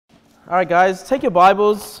All right, guys, take your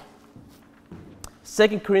Bibles.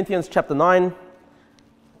 2 Corinthians chapter 9.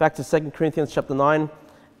 Back to 2 Corinthians chapter 9.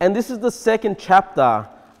 And this is the second chapter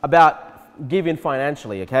about giving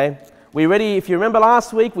financially, okay? If you remember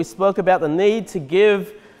last week, we spoke about the need to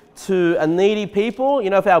give to a needy people. You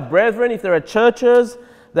know, if our brethren, if there are churches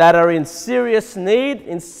that are in serious need,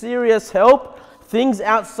 in serious help, things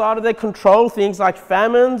outside of their control, things like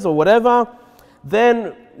famines or whatever,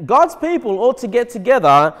 then God's people ought to get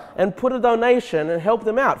together and put a donation and help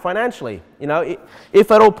them out financially, you know, if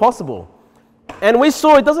at all possible. And we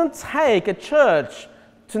saw it doesn't take a church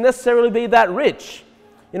to necessarily be that rich.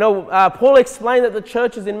 You know, Paul explained that the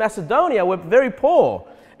churches in Macedonia were very poor,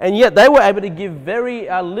 and yet they were able to give very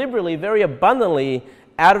liberally, very abundantly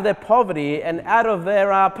out of their poverty and out of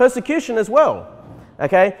their persecution as well.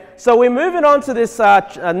 Okay, so we're moving on to this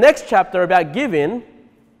next chapter about giving.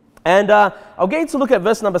 And I'll get you to look at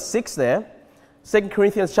verse number 6 there. 2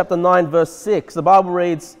 Corinthians chapter 9, verse 6. The Bible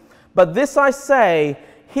reads, "But this I say,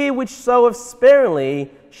 he which soweth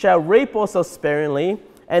sparingly shall reap also sparingly,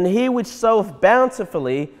 and he which soweth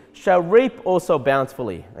bountifully shall reap also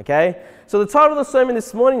bountifully." Okay? So the title of the sermon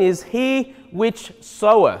this morning is He Which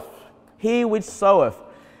Soweth. He which soweth.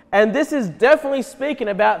 And this is definitely speaking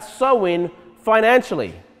about sowing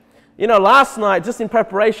financially. You know, last night, just in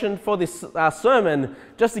preparation for this sermon,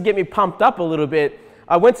 just to get me pumped up a little bit,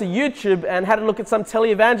 I went to YouTube and had a look at some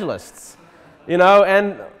televangelists. You know,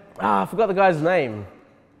 and I forgot the guy's name.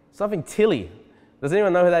 Something Tilly. Does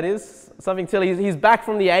anyone know who that is? Something Tilly. He's back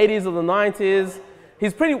from the 80s or the 90s.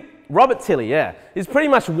 Robert Tilly, yeah. He's pretty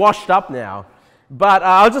much washed up now. But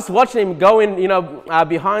I was just watching him go in,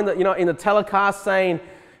 behind the, in the telecast saying,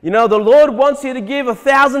 the Lord wants you to give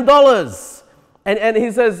 $1,000. And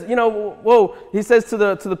he says, he says to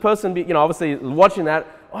the person, obviously watching that,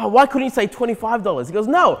 "Oh, why couldn't you say $25? He goes,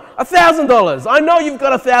 "No, $1,000. I know you've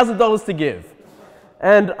got $1,000 to give."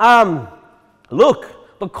 And look,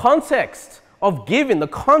 the context of giving, the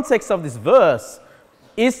context of this verse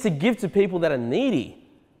is to give to people that are needy,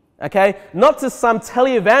 okay? Not to some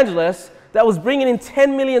televangelist that was bringing in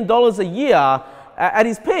 $10 million a year at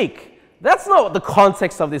his peak. That's not the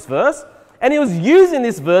context of this verse. And he was using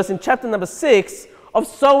this verse in chapter number 6 of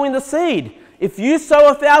sowing the seed. If you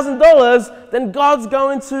sow $1,000, then God's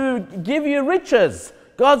going to give you riches.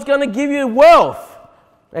 God's going to give you wealth.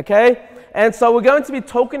 Okay? And so we're going to be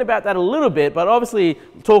talking about that a little bit, but obviously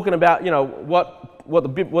talking about, what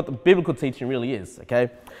the biblical teaching really is. Okay?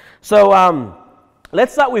 So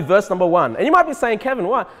let's start with verse number 1. And you might be saying, "Kevin,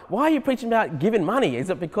 why are you preaching about giving money? Is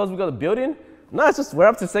it because we've got a building?" No, it's just we're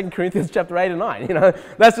up to 2 Corinthians chapter 8 and 9.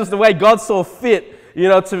 That's just the way God saw fit,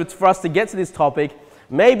 for us to get to this topic.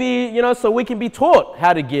 Maybe, so we can be taught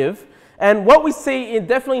how to give. And what we see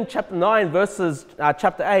definitely in chapter 9 versus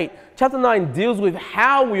chapter 8, chapter 9 deals with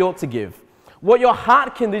how we ought to give, what your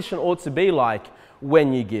heart condition ought to be like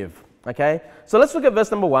when you give. Okay? So let's look at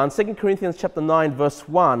verse number 1, 2 Corinthians chapter 9, verse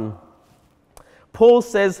 1. Paul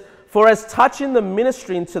says, "For as touching the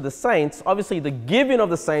ministering to the saints," obviously the giving of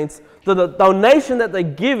the saints, the donation that they're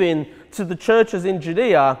giving to the churches in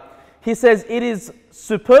Judea, he says, "It is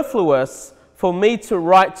superfluous for me to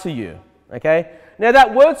write to you." Okay? Now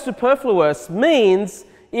that word superfluous means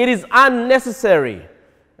it is unnecessary.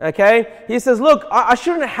 Okay? He says, look, I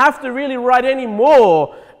shouldn't have to really write any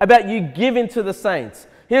more about you giving to the saints.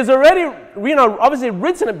 He has already, obviously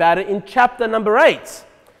written about it in chapter number 8.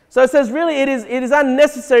 So it says, really, it is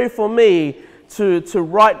unnecessary for me to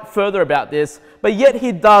write further about this, but yet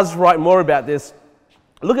he does write more about this.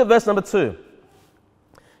 Look at verse number 2.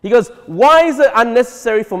 He goes, "Why is it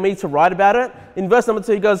unnecessary for me to write about it?" In verse number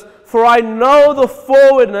 2, he goes, "For I know the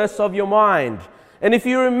forwardness of your mind." And if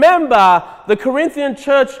you remember, the Corinthian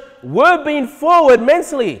church were being forward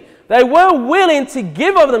mentally. They were willing to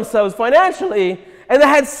give of themselves financially, and they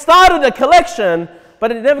had started a collection,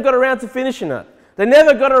 but it never got around to finishing it. They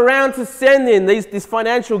never got around to sending these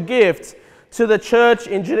financial gifts to the church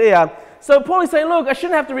in Judea. So Paul is saying, look, I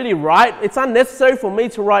shouldn't have to really write. It's unnecessary for me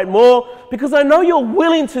to write more because I know you're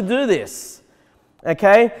willing to do this.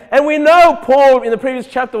 Okay? And we know Paul in the previous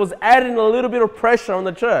chapter was adding a little bit of pressure on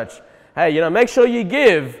the church. Hey, make sure you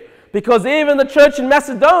give, because even the church in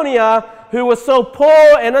Macedonia, who was so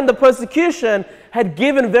poor and under persecution, had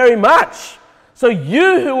given very much. So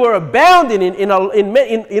you who were abounding in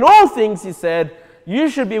all things, he said, you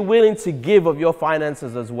should be willing to give of your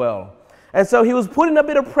finances as well. And so he was putting a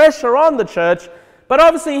bit of pressure on the church, but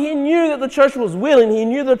obviously he knew that the church was willing. He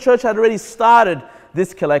knew the church had already started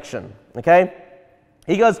this collection. Okay?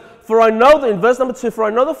 He goes, in verse number 2, "For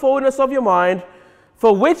I know the forwardness of your mind,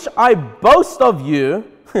 for which I boast of you."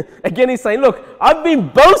 Again, he's saying, look, I've been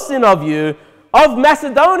boasting of you of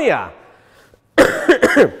Macedonia.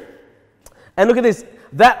 And look at this,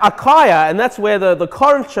 that Achaia, and that's where the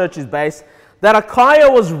Corinth church is based, that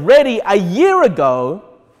Achaia was ready a year ago,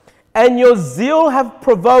 and your zeal have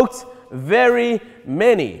provoked very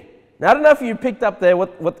many. Now, I don't know if you picked up there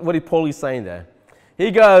what Paul is saying there.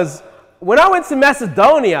 He goes, when I went to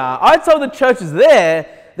Macedonia, I told the churches there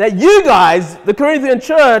that you guys, the Corinthian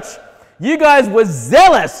church, you guys were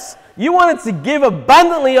zealous. You wanted to give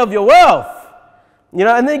abundantly of your wealth. You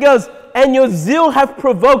know, and then he goes, and your zeal have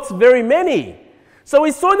provoked very many. So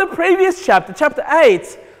we saw in the previous chapter, chapter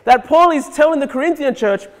 8, that Paul is telling the Corinthian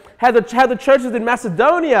church how the churches in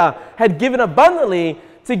Macedonia had given abundantly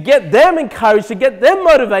to get them encouraged, to get them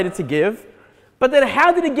motivated to give. But then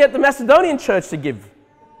how did he get the Macedonian church to give?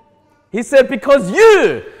 He said, because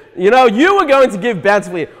you were going to give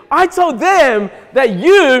bountifully. I told them that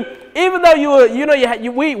you, even though you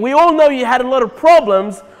were, we all know you had a lot of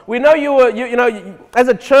problems. We know you were, as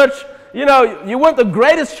a church, you weren't the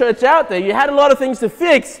greatest church out there. You had a lot of things to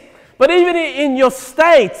fix. But even in your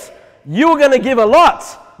state, you were going to give a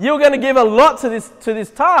lot. You were going to give a lot to this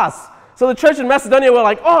task. So the church in Macedonia were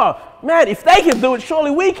like, oh, man, if they can do it,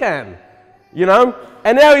 surely we can.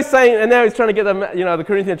 And now he's saying, and now he's trying to get the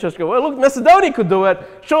Corinthian church to go, well, look, Macedonia could do it,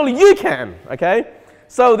 surely you can, okay?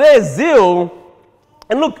 So there's zeal.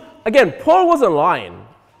 And look, again, Paul wasn't lying,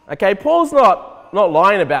 okay? Paul's not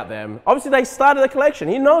lying about them. Obviously, they started a collection.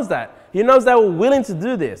 He knows that. He knows they were willing to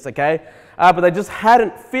do this, okay? But they just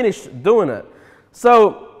hadn't finished doing it.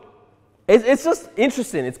 So it's just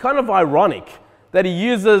interesting. It's kind of ironic that he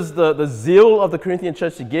uses the zeal of the Corinthian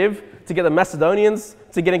church to give, to get the Macedonians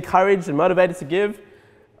to get encouraged and motivated to give.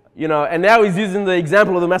 And now he's using the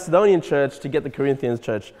example of the Macedonian church to get the Corinthian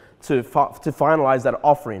church to finalize that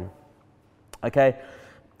offering. Okay?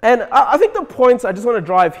 And I think the points I just want to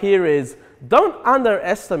drive here is, don't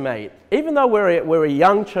underestimate, even though we're a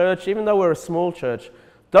young church, even though we're a small church,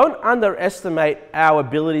 don't underestimate our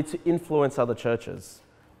ability to influence other churches.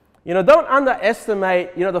 Don't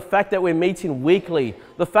underestimate, the fact that we're meeting weekly,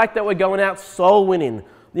 the fact that we're going out soul winning,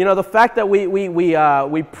 the fact that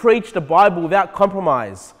we preach the Bible without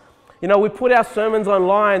compromise. We put our sermons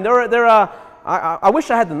online. I wish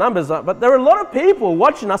I had the numbers, but there are a lot of people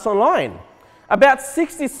watching us online. About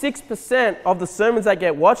 66% of the sermons that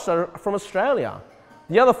get watched are from Australia.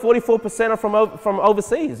 The other 44% are from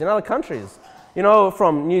overseas, in other countries.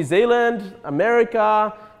 From New Zealand,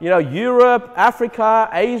 America, Europe, Africa,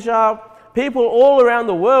 Asia. People all around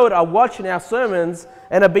the world are watching our sermons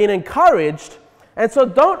and are being encouraged. And so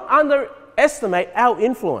don't underestimate our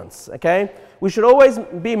influence, okay? We should always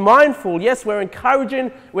be mindful. Yes, we're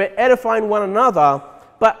encouraging, we're edifying one another,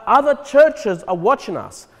 but other churches are watching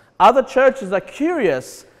us. Other churches are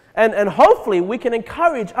curious, and hopefully we can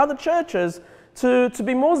encourage other churches to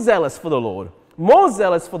be more zealous for the Lord, more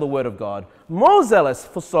zealous for the Word of God, more zealous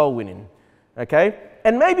for soul winning, okay?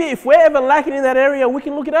 And maybe if we're ever lacking in that area, we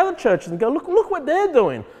can look at other churches and go, look what they're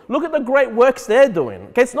doing. Look at the great works they're doing.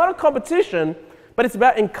 Okay, it's not a competition, but it's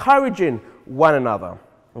about encouraging one another,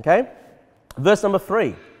 okay? Verse number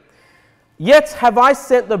 3. Yet have I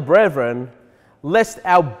sent the brethren, lest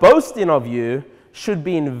our boasting of you should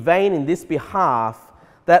be in vain in this behalf,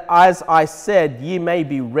 that as I said, ye may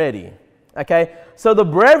be ready. Okay, so the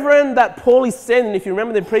brethren that Paul is sending, if you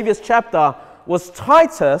remember the previous chapter, was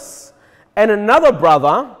Titus and another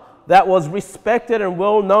brother that was respected and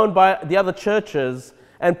well known by the other churches.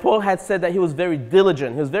 And Paul had said that he was very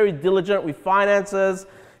diligent. He was very diligent with finances.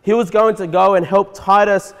 He was going to go and help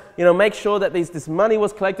Titus, make sure that this money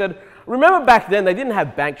was collected. Remember back then, they didn't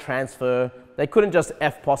have bank transfer. They couldn't just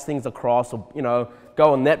FPOS things across or,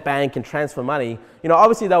 go on NetBank and transfer money.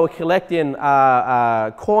 Obviously they were collecting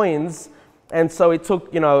coins, and so it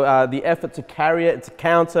took, the effort to carry it, to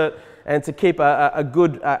count it, and to keep a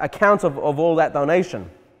good account of all that donation.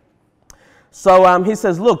 So he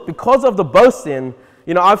says, look, because of the boasting,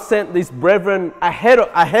 I've sent these brethren ahead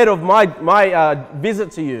of my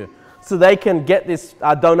visit to you, so they can get this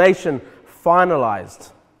donation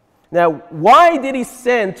finalized. Now, why did he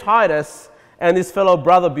send Titus and his fellow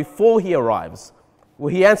brother before he arrives? Well,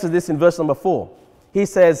 he answers this in verse number 4. He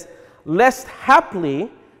says, lest haply,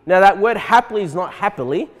 now that word haply is not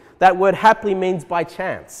happily, that word haply means by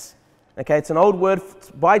chance. Okay, it's an old word,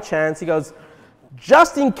 by chance. He goes,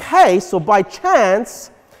 just in case, or by chance,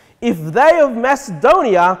 if they of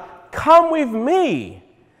Macedonia come with me.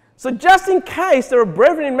 So just in case there are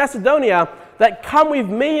brethren in Macedonia that come with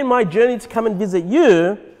me in my journey to come and visit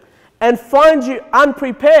you, and find you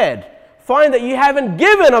unprepared, find that you haven't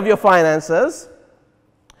given of your finances,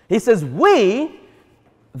 he says, we,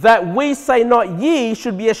 that we say not ye,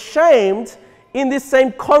 should be ashamed in this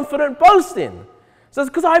same confident boasting. So it's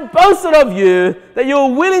because I boasted of you that you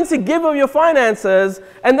were willing to give of your finances,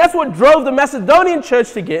 and that's what drove the Macedonian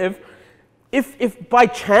church to give. If by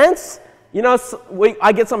chance,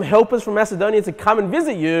 I get some helpers from Macedonia to come and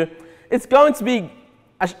visit you, it's going to be,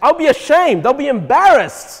 I'll be ashamed, I'll be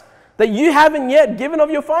embarrassed that you haven't yet given of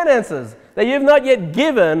your finances, that you have not yet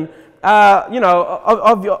given,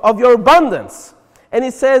 of your abundance. And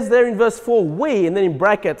it says there in verse 4, we, and then in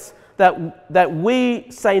brackets, that we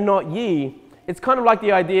say not ye. It's kind of like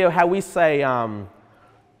the idea of how we say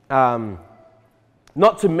not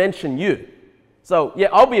to mention you. So, yeah,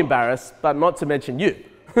 I'll be embarrassed, but not to mention you.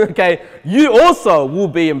 Okay? You also will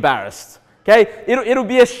be embarrassed. Okay? It'll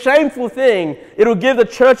be a shameful thing. It'll give the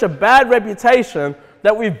church a bad reputation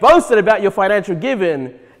that we've boasted about your financial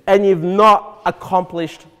giving and you've not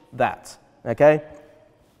accomplished that. Okay?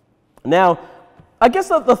 Now, I guess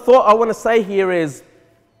the thought I want to say here is,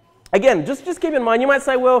 again, just keep in mind, you might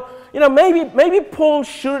say, well, maybe Paul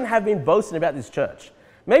shouldn't have been boasting about this church.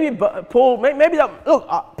 Maybe Paul,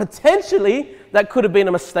 potentially that could have been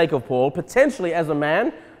a mistake of Paul. Potentially as a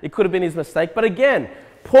man, it could have been his mistake. But again,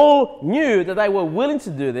 Paul knew that they were willing to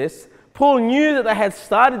do this. Paul knew that they had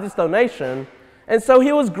started this donation. And so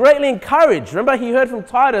he was greatly encouraged. Remember, he heard from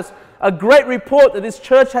Titus a great report that this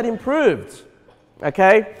church had improved.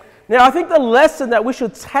 Okay? Now, I think the lesson that we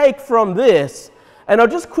should take from this, and I'll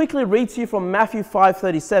just quickly read to you from Matthew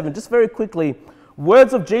 5:37, just very quickly,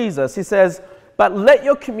 words of Jesus. He says, but let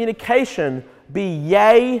your communication be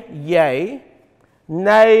yea, yea,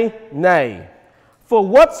 nay, nay. For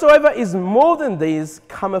whatsoever is more than these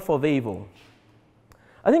cometh of evil.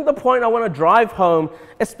 I think the point I want to drive home,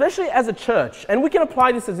 especially as a church, and we can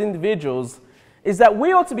apply this as individuals, is that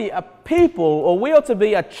we ought to be a people, or we ought to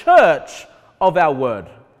be a church of our word.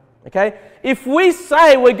 Okay? If we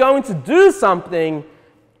say we're going to do something,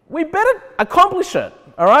 we better accomplish it.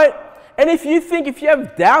 All right? And if you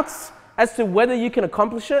have doubts as to whether you can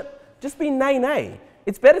accomplish it, just be nay, nay.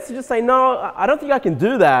 It's better to just say, no, I don't think I can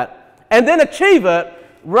do that, and then achieve it,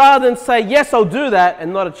 rather than say, yes, I'll do that,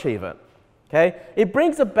 and not achieve it. Okay? It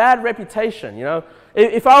brings a bad reputation,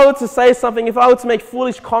 If I were to say something, if I were to make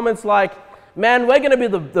foolish comments like, man, we're going to be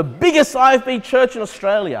the biggest IFB church in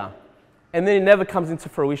Australia, and then it never comes into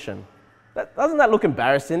fruition. Doesn't that look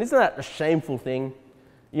embarrassing? Isn't that a shameful thing?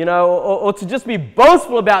 Or to just be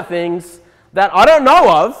boastful about things that I don't know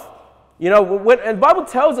of. And the Bible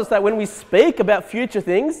tells us that when we speak about future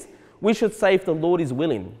things, we should say if the Lord is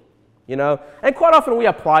willing. And quite often we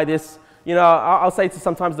apply this. I'll say to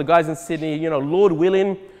sometimes the guys in Sydney, Lord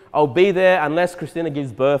willing, I'll be there unless Christina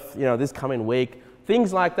gives birth, this coming week.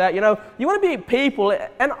 Things like that. You want to be people,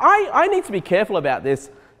 and I need to be careful about this,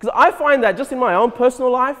 because I find that just in my own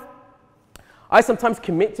personal life, I sometimes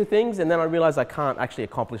commit to things and then I realize I can't actually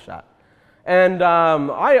accomplish that. And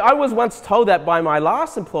I was once told that by my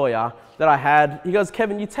last employer that I had. He goes,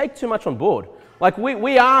 Kevin, you take too much on board. Like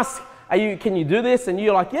we ask, can you do this? And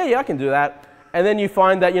you're like, yeah, I can do that. And then you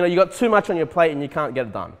find that, you got too much on your plate and you can't get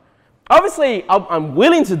it done. Obviously, I'm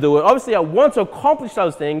willing to do it. Obviously, I want to accomplish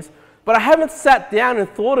those things, but I haven't sat down and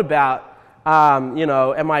thought about,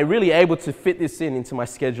 am I really able to fit this into my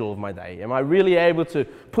schedule of my day? Am I really able to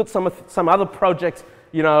put some other project,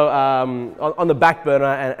 on the back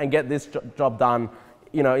burner and get this job done,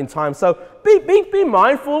 in time? So be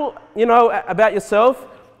mindful, about yourself,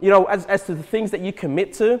 as to the things that you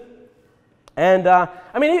commit to. And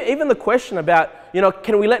even the question about,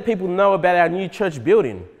 can we let people know about our new church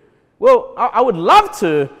building? Well, I would love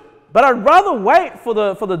to, but I'd rather wait for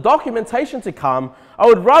the documentation to come. I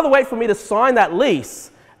would rather wait for me to sign that lease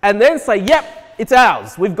and then say, yep, it's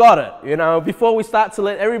ours, we've got it, before we start to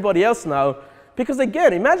let everybody else know. Because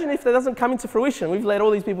again, imagine if that doesn't come into fruition. We've let all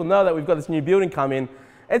these people know that we've got this new building come in.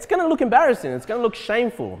 It's going to look embarrassing. It's going to look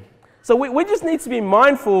shameful. So we just need to be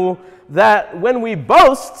mindful that when we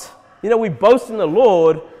boast, we boast in the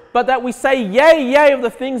Lord, but that we say yay, yay of the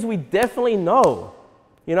things we definitely know.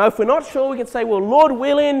 If we're not sure, we can say, well, Lord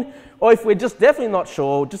willing, or if we're just definitely not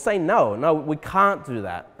sure, just say no, we can't do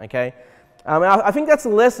that, okay? I think that's a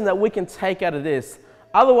lesson that we can take out of this.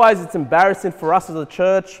 Otherwise, it's embarrassing for us as a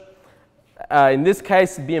church. In this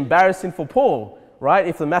case, it'd be embarrassing for Paul, right?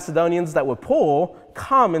 If the Macedonians that were poor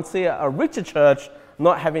come and see a richer church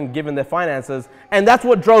not having given their finances, and that's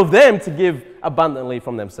what drove them to give abundantly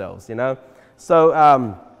from themselves,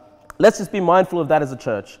 So let's just be mindful of that as a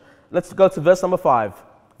church. Let's go to verse number 5.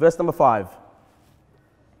 Verse number 5.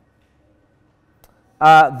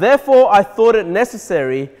 Therefore I thought it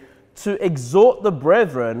necessary to exhort the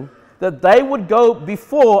brethren that they would go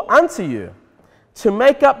before unto you, to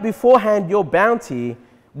make up beforehand your bounty,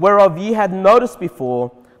 whereof ye had noticed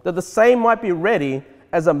before, that the same might be ready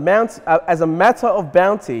as a matter of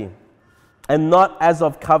bounty and not as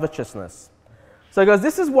of covetousness. So guys,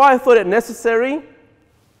 this is why I thought it necessary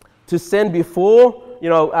to send before,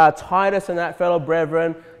 Titus and that fellow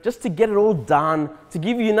brethren, just to get it all done, to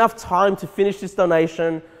give you enough time to finish this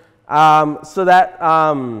donation, so that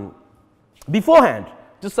beforehand,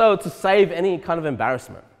 just so to save any kind of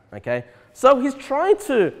embarrassment, okay? So he's trying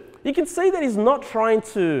to, you can see that he's not trying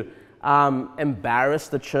to embarrass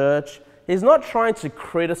the church. He's not trying to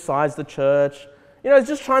criticize the church. He's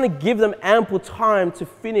just trying to give them ample time to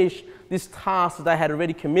finish this task that they had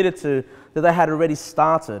already committed to, that they had already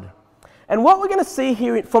started. And what we're going to see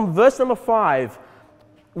here from verse number 5,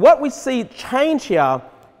 what we see change here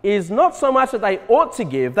is not so much that they ought to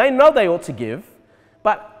give. They know they ought to give,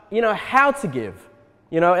 but, how to give.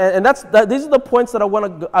 These are the points that I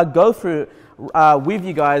want to go through with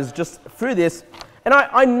you guys just through this. And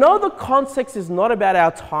I know the context is not about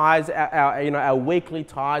our tithes, our weekly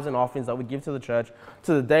tithes and offerings that we give to the church,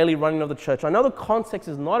 to the daily running of the church. I know the context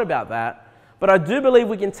is not about that, but I do believe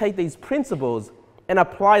we can take these principles and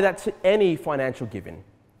apply that to any financial giving,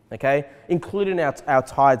 okay, including our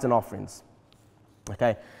tithes and offerings.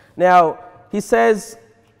 Okay. Now, he says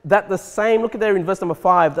that the same, look at there in verse number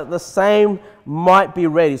 5, that the same might be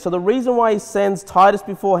ready. So the reason why he sends Titus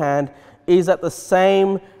beforehand is that the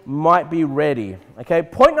same might be ready. Okay,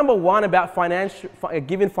 point number 1 about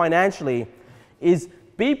giving financially is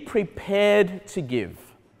be prepared to give.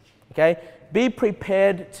 Okay, be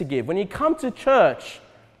prepared to give. When you come to church,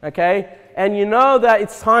 okay, and you know that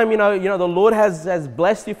it's time, the Lord has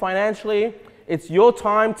blessed you financially, it's your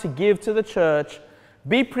time to give to the church,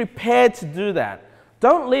 be prepared to do that.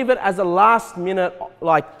 Don't leave it as a last minute,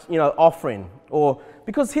 offering.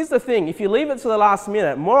 Because here's the thing, if you leave it to the last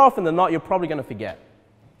minute, more often than not, you're probably going to forget.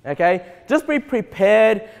 Okay? Just be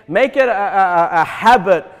prepared. Make it a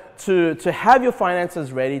habit to have your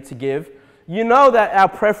finances ready to give. You know that our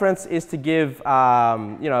preference is to give,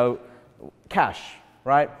 cash,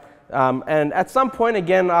 right? And at some point,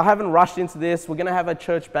 again, I haven't rushed into this. We're going to have a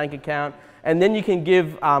church bank account, and then you can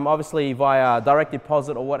give, obviously, via direct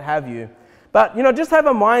deposit or what have you. But, just have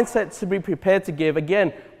a mindset to be prepared to give.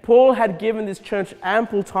 Again, Paul had given this church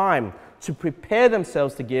ample time to prepare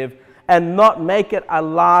themselves to give and not make it a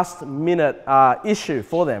last-minute issue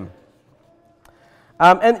for them.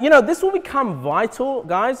 This will become vital,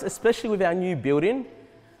 guys, especially with our new building,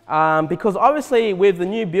 because obviously with the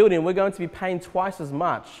new building, we're going to be paying twice as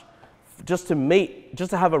much just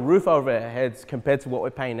to have a roof over our heads compared to what we're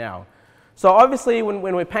paying now. So obviously when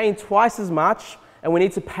we're paying twice as much and we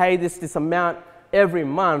need to pay this amount every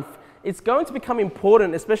month, it's going to become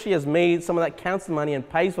important, especially as me, someone that counts the money and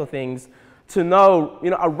pays for things, to know,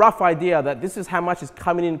 a rough idea that this is how much is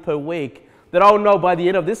coming in per week, that I'll know by the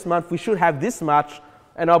end of this month we should have this much,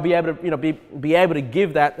 and I'll be able to, be able to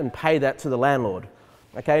give that and pay that to the landlord,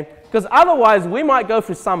 okay? Because otherwise we might go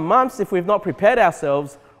through some months, if we've not prepared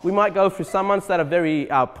ourselves, we might go through some months that are very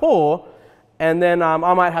poor, and then I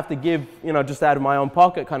might have to give, just out of my own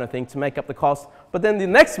pocket kind of thing to make up the cost. But then the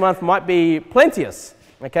next month might be plenteous,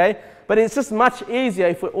 okay? But it's just much easier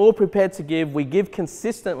if we're all prepared to give, we give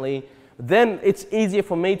consistently, then it's easier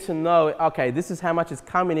for me to know, okay, this is how much is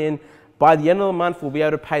coming in. By the end of the month, we'll be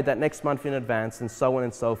able to pay that next month in advance, and so on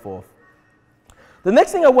and so forth. The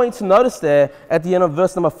next thing I want you to notice there, at the end of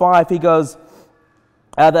verse number 5, he goes,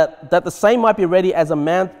 that the same might be ready as a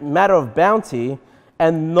matter of bounty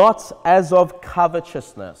and not as of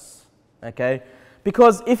covetousness, okay?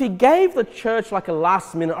 Because if he gave the church like a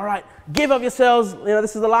last minute, all right, give of yourselves,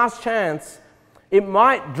 this is the last chance, it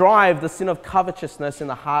might drive the sin of covetousness in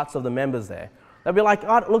the hearts of the members there. They'll be like,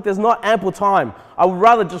 oh, look, there's not ample time. I would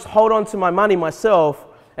rather just hold on to my money myself,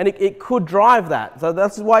 and it could drive that. So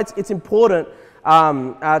that's why it's important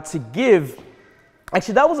to give.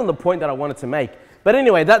 Actually, that wasn't the point that I wanted to make. But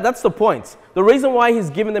anyway, that's the point. The reason why he's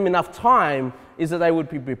given them enough time is that they would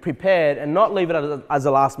be prepared and not leave it as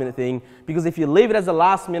a last-minute thing. Because if you leave it as a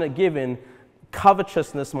last-minute giving,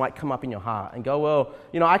 covetousness might come up in your heart and go, well,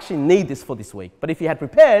 I actually need this for this week. But if you had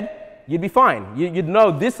prepared, you'd be fine. You'd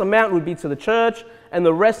know this amount would be to the church, and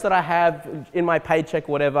the rest that I have in my paycheck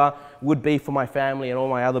or whatever would be for my family and all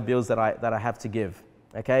my other bills that I have to give.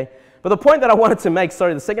 Okay? But the point that I wanted to make,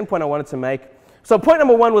 the second point I wanted to make, so point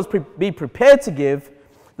number 1 was be prepared to give.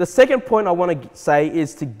 The second point I want to say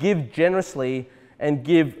is to give generously and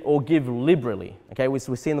give liberally. Okay, we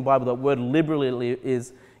see in the Bible that word liberally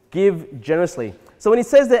is give generously. So when he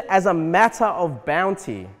says that as a matter of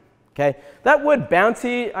bounty, okay, that word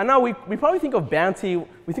bounty, I know we probably think of bounty,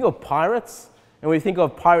 we think of pirates, and we think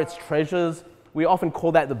of pirates' treasures. We often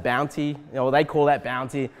call that the bounty, they call that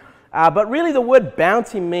bounty. But really the word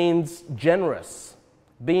bounty means generous,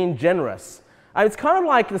 being generous. It's kind of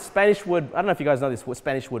like the Spanish word, I don't know if you guys know this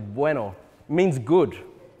Spanish word, bueno. It means good,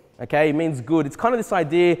 okay? It means good. It's kind of this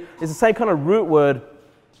idea, it's the same kind of root word,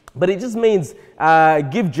 but it just means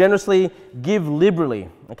give generously, give liberally,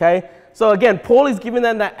 okay? So again, Paul is giving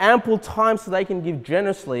them that ample time so they can give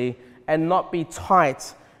generously and not be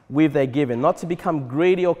tight with their giving, not to become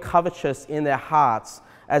greedy or covetous in their hearts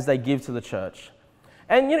as they give to the church.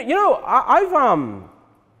 And I've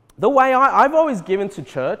always given to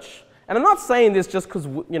church, and I'm not saying this just because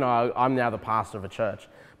I'm now the pastor of a church,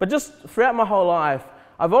 but just throughout my whole life,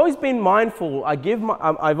 I've always been mindful.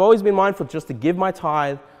 I've always been mindful just to give my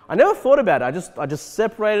tithe. I never thought about it. I just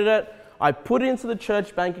separated it. I put it into the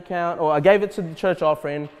church bank account, or I gave it to the church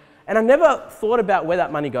offering, and I never thought about where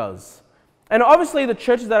that money goes. And obviously the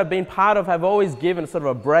churches that I've been part of have always given sort of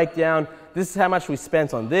a breakdown. This is how much we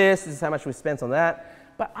spent on this is how much we spent on that.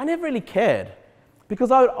 But I never really cared,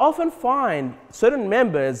 because I would often find certain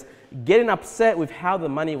members getting upset with how the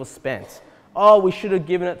money was spent. Oh, we should have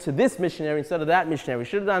given it to this missionary instead of that missionary. We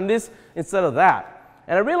should have done this instead of that.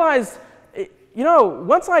 And I realized,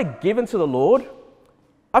 once I give into the Lord,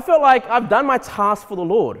 I felt like I've done my task for the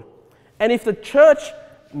Lord. And if the church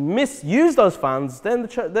misuse those funds, then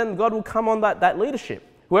God will come on that leadership,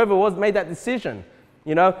 whoever made that decision,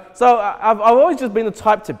 So I've always just been the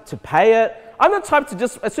type to pay it. I'm the type to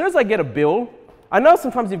just, as soon as I get a bill, I know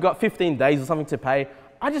sometimes you've got 15 days or something to pay,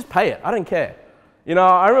 I just pay it. I don't care.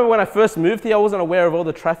 I remember when I first moved here, I wasn't aware of all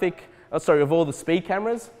of all the speed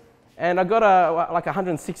cameras, and I got like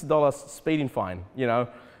 $160 speeding fine,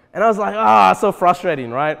 And I was like, so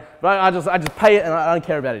frustrating, right? But I just pay it and I don't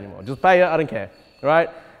care about it anymore. Just pay it, I don't care, right?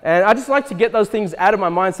 And I just like to get those things out of my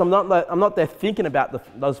mind, so I'm not there thinking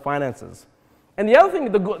about those finances. And the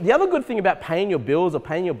other good thing about paying your bills or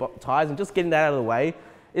paying your tithes and just getting that out of the way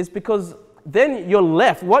is because then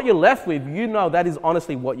what you're left with, that is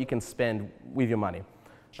honestly what you can spend with your money.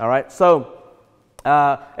 All right, so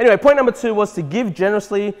anyway, point number 2 was to give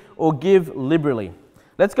generously or give liberally.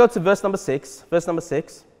 Let's go to verse number 6. Verse number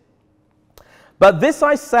 6. But this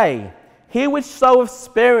I say, he which soweth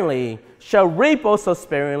sparingly shall reap also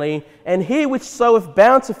sparingly, and he which soweth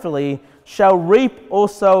bountifully shall reap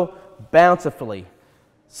also bountifully.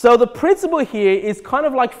 So the principle here is kind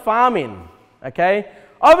of like farming, okay?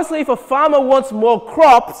 Obviously, if a farmer wants more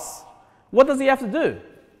crops, what does he have to do?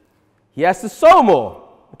 He has to sow more,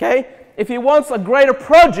 okay? If he wants a greater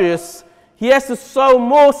produce, he has to sow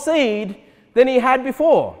more seed than he had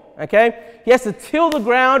before, okay? He has to till the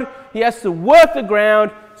ground, he has to work the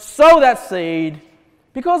ground, sow that seed,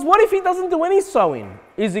 because what if he doesn't do any sowing?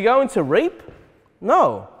 Is he going to reap?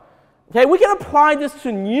 No. Okay, we can apply this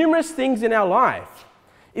to numerous things in our life.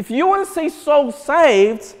 If you want to see souls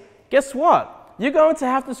saved, guess what? You're going to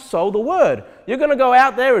have to sow the word. You're going to go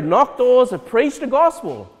out there and knock doors and preach the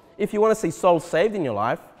gospel if you want to see souls saved in your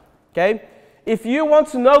life. Okay? If you want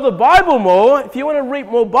to know the Bible more, if you want to reap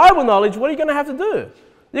more Bible knowledge, what are you going to have to do?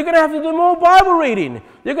 You're going to have to do more Bible reading.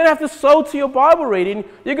 You're going to have to sow to your Bible reading.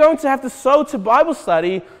 You're going to have to sow to Bible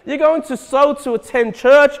study. You're going to sow to attend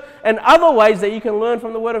church and other ways that you can learn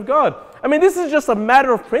from the Word of God. I mean, this is just a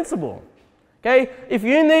matter of principle. Okay? If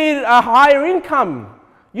you need a higher income,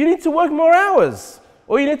 you need to work more hours.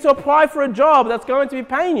 Or you need to apply for a job that's going to be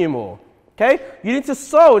paying you more. Okay? You need to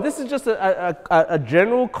sow. This is just a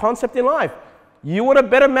general concept in life. You want a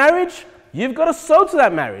better marriage? You've got to sow to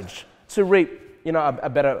that marriage to reap a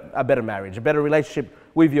better marriage, a better relationship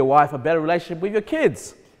with your wife, a better relationship with your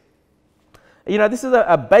kids. This is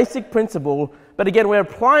a basic principle, but again, we're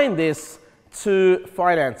applying this to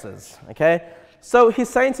finances, okay? So he's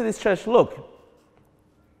saying to this church, look,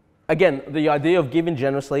 again, the idea of giving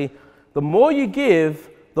generously, the more you give,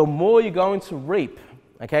 the more you're going to reap,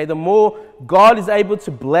 okay? The more God is able to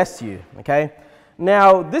bless you, okay?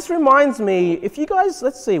 Now, this reminds me, if you guys,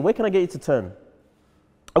 let's see, where can I get you to turn?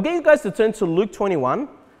 I'll get you guys to turn to Luke 21.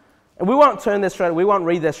 And we won't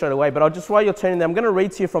read there straight away, but while you're turning there, I'm going to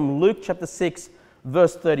read to you from Luke chapter 6,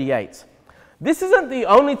 verse 38. This isn't the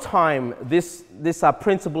only time this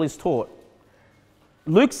principle is taught.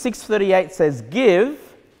 Luke 6:38 says, "Give,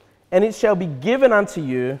 and it shall be given unto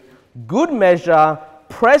you, good measure,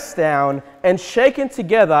 pressed down, and shaken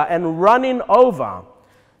together, and running over.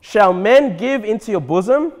 Shall men give into your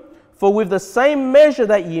bosom? For with the same measure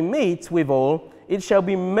that ye mete withal, it shall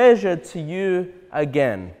be measured to you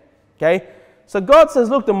again." Okay? So God says,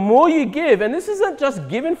 look, the more you give, and this isn't just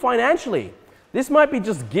giving financially. This might be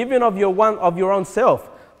just giving of your own self.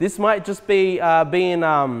 This might just be being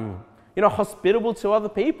hospitable to other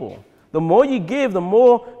people. The more you give, the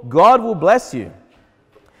more God will bless you.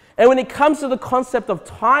 And when it comes to the concept of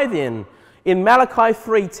tithing, in Malachi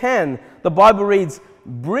 3:10, the Bible reads,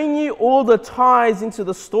 "Bring ye all the tithes into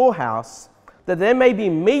the storehouse, that there may be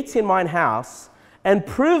meat in mine house, and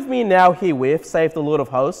prove me now herewith, saith the Lord of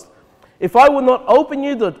hosts, if I will not open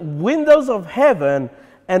you the windows of heaven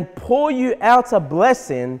and pour you out a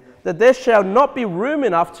blessing, that there shall not be room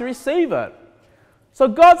enough to receive it." So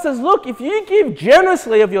God says, look, if you give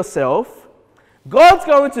generously of yourself, God's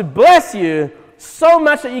going to bless you so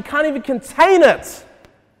much that you can't even contain it.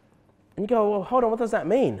 And you go, well, hold on, what does that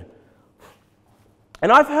mean?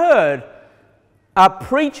 And I've heard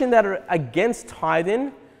preaching that are against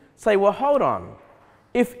tithing say, well, hold on.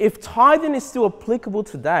 If tithing is still applicable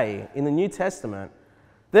today in the New Testament,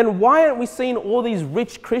 then why aren't we seeing all these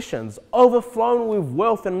rich Christians overflowing with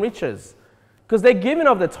wealth and riches? Because they're giving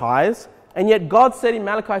of the tithes, and yet God said in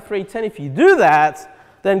Malachi 3:10, if you do that,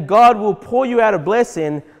 then God will pour you out a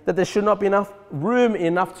blessing that there should not be enough room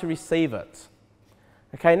enough to receive it.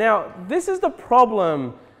 Okay, now this is the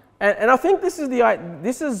problem, and I think this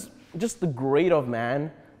is just the greed of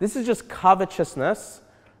man. This is just covetousness.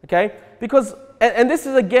 Okay, because and this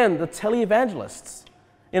is again the televangelists.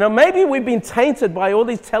 You know, maybe we've been tainted by all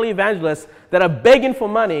these televangelists that are begging for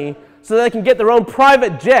money so they can get their own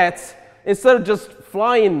private jets instead of just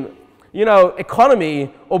flying, you know,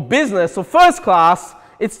 economy or business or first class.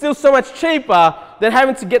 It's still so much cheaper than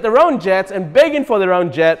having to get their own jets and begging for their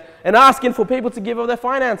own jet and asking for people to give of their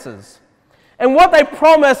finances. And what they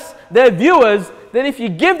promise their viewers, that if you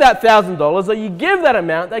give that $1,000 or you give that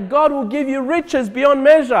amount, that God will give you riches beyond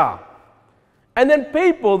measure. And then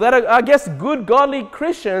people that are, I guess, good, godly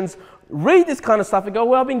Christians read this kind of stuff and go,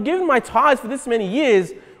 well, I've been giving my tithes for this many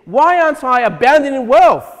years. Why aren't I abounding in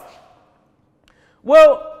wealth?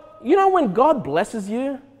 Well, you know, when God blesses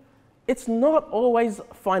you, it's not always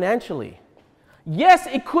financially. Yes,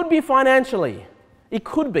 it could be financially. It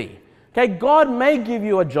could be. Okay, God may give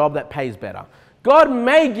you a job that pays better. God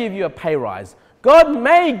may give you a pay rise. God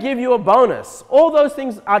may give you a bonus. All those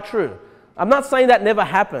things are true. I'm not saying that never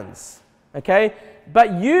happens. Okay?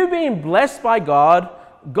 But you being blessed by God,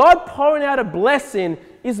 God pouring out a blessing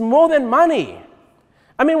is more than money.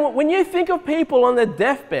 I mean, when you think of people on their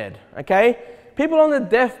deathbed, okay? People on their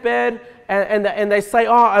deathbed and they say,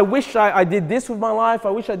 oh, I wish I did this with my life. I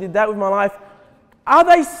wish I did that with my life. Are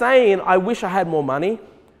they saying, I wish I had more money?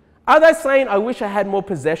 Are they saying, I wish I had more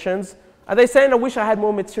possessions? Are they saying, I wish I had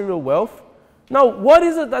more material wealth? No, what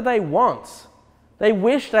is it that they want? They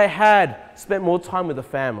wish they had spent more time with the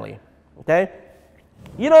family, okay?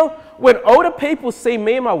 You know, when older people see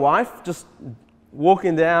me and my wife just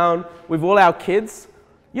walking down with all our kids,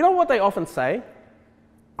 you know what they often say?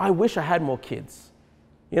 I wish I had more kids.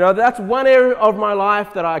 You know, that's one area of my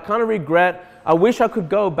life that I kind of regret. I wish I could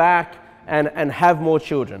go back and have more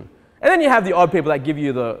children. And then you have the odd people that give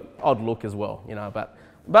you the odd look as well, you know.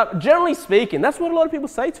 But generally speaking, that's what a lot of people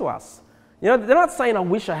say to us. You know, they're not saying, I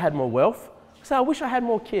wish I had more wealth. They say, I wish I had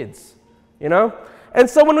more kids, you know. And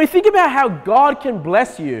so when we think about how God can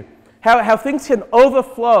bless you, how things can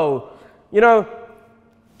overflow, you know,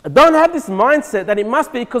 don't have this mindset that it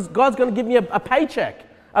must be because God's going to give me a paycheck,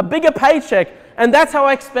 a bigger paycheck, and that's how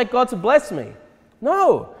I expect God to bless me.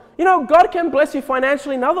 No. You know, God can bless you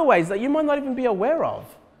financially in other ways that you might not even be aware of.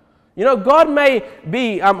 You know, God may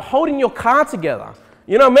be holding your car together.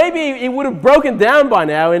 You know, maybe it would have broken down by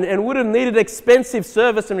now and would have needed expensive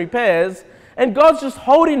service and repairs, and God's just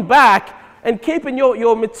holding back and keeping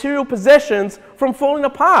your material possessions from falling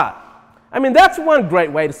apart. I mean, that's one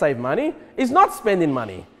great way to save money, is not spending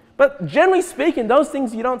money. But generally speaking, those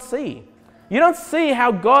things you don't see. You don't see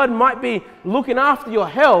how God might be looking after your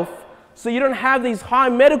health so you don't have these high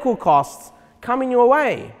medical costs coming your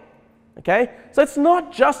way. Okay? So it's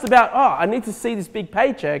not just about, oh, I need to see this big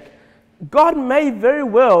paycheck. God may very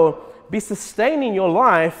well be sustaining your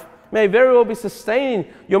life, may very well be sustaining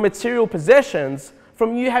your material possessions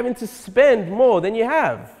from you having to spend more than you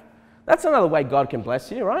have. That's another way God can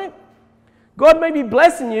bless you, right? God may be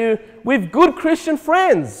blessing you with good Christian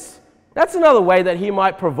friends. That's another way that He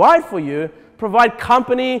might provide for you, provide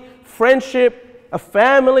company, friendship, a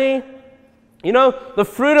family. You know, the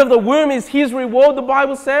fruit of the womb is His reward, the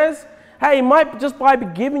Bible says. Hey, He might just by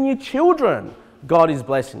giving you children, God is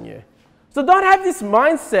blessing you. So don't have this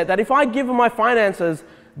mindset that if I give Him my finances,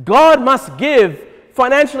 God must give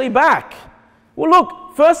financially back. Well,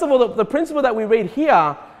 look, first of all, the principle that we read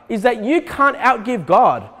here is that you can't outgive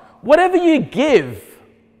God. Whatever you give,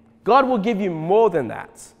 God will give you more than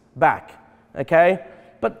that back, okay?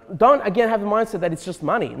 But don't, again, have the mindset that it's just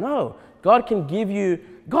money. No, God can give you,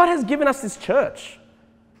 God has given us this church.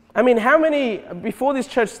 I mean, how many, before this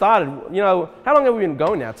church started, you know, how long have we been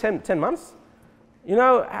going now? 10 months? You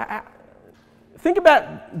know, think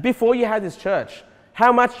about before you had this church,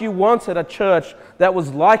 how much you wanted a church that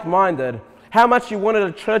was like-minded, how much you wanted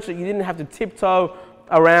a church that you didn't have to tiptoe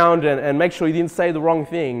around and make sure you didn't say the wrong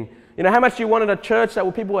thing. You know, how much you wanted a church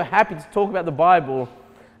that people were happy to talk about the Bible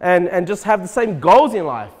and just have the same goals in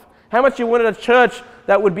life. How much you wanted a church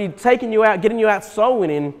that would be taking you out, getting you out soul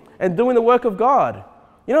winning and doing the work of God.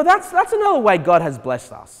 You know, that's another way God has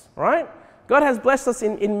blessed us, right? God has blessed us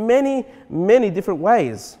in many, many different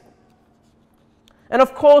ways. And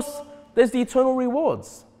of course, there's the eternal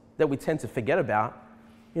rewards that we tend to forget about.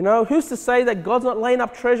 You know, who's to say that God's not laying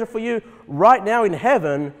up treasure for you right now in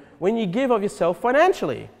heaven when you give of yourself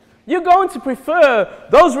financially? You're going to prefer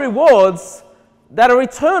those rewards that are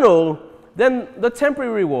eternal than the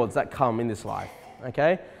temporary rewards that come in this life,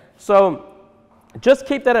 okay? So just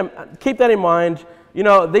keep that in mind. You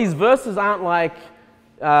know, these verses aren't like,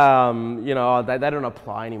 you know, they don't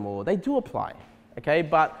apply anymore. They do apply, okay?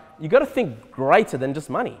 But you got to think greater than just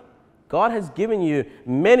money. God has given you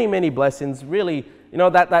many, many blessings. Really, you know,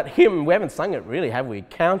 that hymn, we haven't sung it really, have we?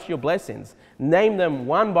 Count your blessings. Name them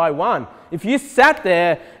one by one. If you sat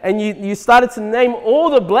there and you started to name all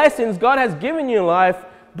the blessings God has given you in life,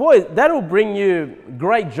 boy, that'll bring you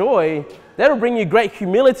great joy. That'll bring you great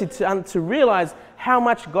humility to realize how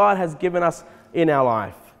much God has given us in our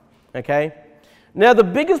life, okay? Now, the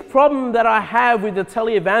biggest problem that I have with the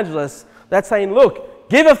televangelists that's saying, look,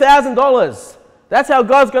 give $1,000. That's how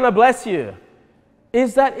God's going to bless you,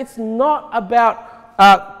 is that it's not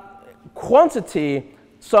about quantity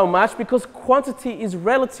so much, because quantity is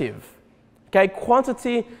relative, okay?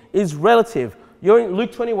 Quantity is relative. You're in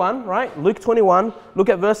Luke 21, right? Luke 21, look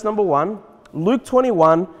at verse number 1. Luke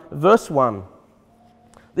 21, verse 1.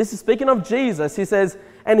 This is speaking of Jesus. He says,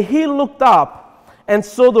 and he looked up and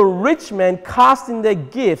saw the rich men casting their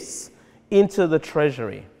gifts into the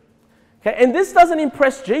treasury. Okay, and this doesn't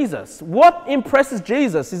impress Jesus. What impresses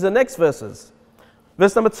Jesus is the next verses.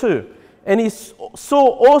 Verse number 2. And he saw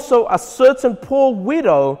also a certain poor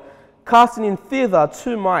widow casting in thither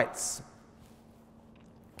 2 mites.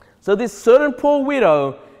 So this certain poor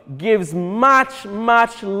widow gives much,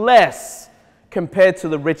 much less compared to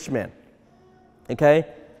the rich man. Okay?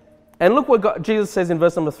 And look what Jesus says in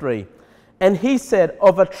verse number 3. And he said,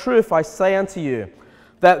 of a truth I say unto you,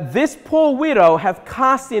 that this poor widow hath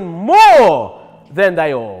cast in more than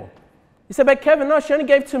they all. You said, but Kevin, no, she only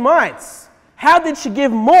gave 2 mites. How did she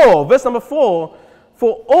give more? Verse number 4.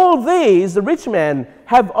 For all these, the rich men,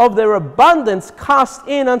 have of their abundance cast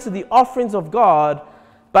in unto the offerings of God,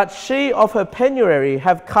 but she of her penury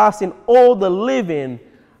have cast in all the living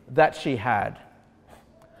that she had.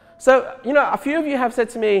 So, you know, a few of you have said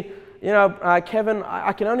to me, you know, Kevin,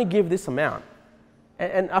 I can only give this amount.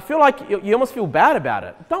 And I feel like you almost feel bad about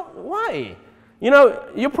it. Why? You know,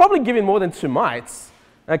 you're probably giving more than 2 mites,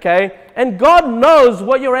 okay? And God knows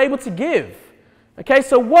what you're able to give, okay?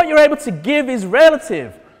 So what you're able to give is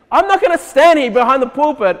relative. I'm not going to stand here behind the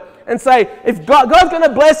pulpit and say, if God's going to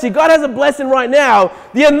bless you, God has a blessing right now.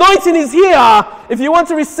 The anointing is here. If you want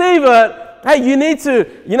to receive it, hey, you need to,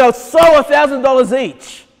 you know, sow $1,000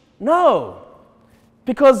 each. No,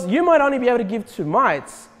 because you might only be able to give 2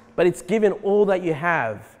 mites, but it's given all that you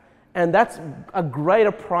have. And that's a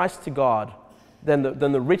greater price to God than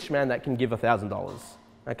the rich man that can give $1,000.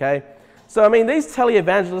 Okay? So, I mean, these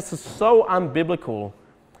televangelists are so unbiblical.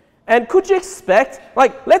 And could you expect,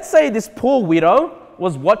 like, let's say this poor widow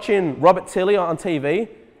was watching Robert Tilley on TV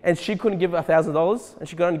and she couldn't give $1,000 and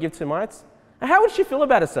she could only give 2 mites. And how would she feel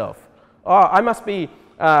about herself? Oh, I must be,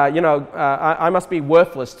 I must be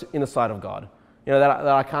worthless in the sight of God. You know, that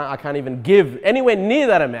I can't even give anywhere near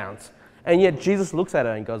that amount. And yet Jesus looks at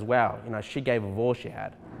her and goes, wow, you know, she gave of all she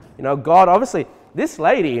had. You know, God, obviously, this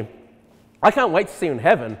lady, I can't wait to see her in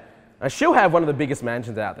heaven. And she'll have one of the biggest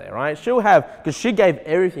mansions out there, right? She'll have, because she gave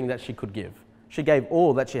everything that she could give. She gave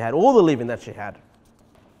all that she had, all the living that she had.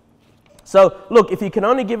 So, look, if you can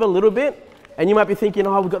only give a little bit, and you might be thinking,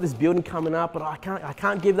 oh, we've got this building coming up, but I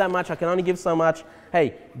can't give that much. I can only give so much.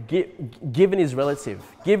 Hey, giving is relative.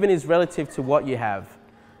 Giving is relative to what you have.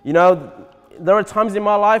 You know, there are times in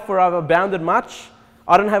my life where I've abounded much.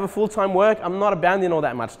 I don't have a full-time work. I'm not abounding all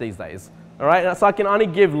that much these days. All right? So I can only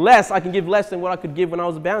give less. I can give less than what I could give when I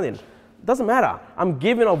was abounding. It doesn't matter. I'm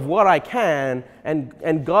giving of what I can,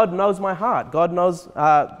 and God knows my heart. God knows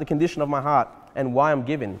the condition of my heart and why I'm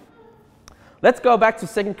giving. Let's go back to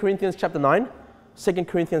 2 Corinthians chapter 9. 2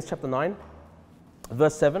 Corinthians chapter 9,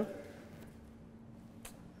 verse 7.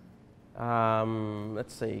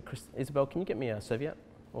 Let's see. Isabel, can you get me a serviette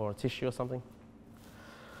or a tissue or something?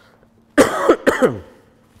 2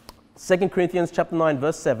 Corinthians chapter 9,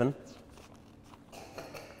 verse 7.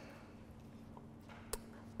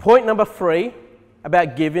 Point number 3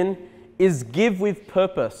 about giving is give with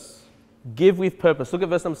purpose. Give with purpose. Look at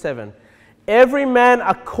verse number 7. Every man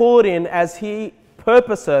according as he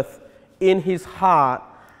purposeth in his heart,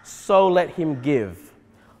 so let him give.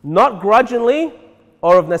 Not grudgingly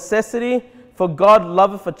or of necessity, for God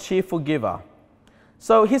loveth a cheerful giver.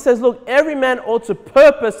 So he says, look, every man ought to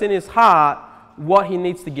purpose in his heart what he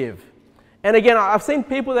needs to give. And again, I've seen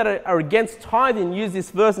people that are against tithing use this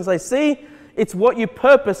verse and say, see, it's what you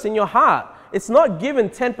purpose in your heart. It's not given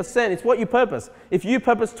 10%, it's what you purpose. If you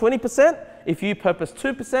purpose 20%, if you purpose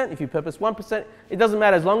 2%, if you purpose 1%, it doesn't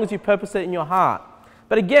matter as long as you purpose it in your heart.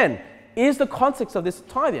 But again, is the context of this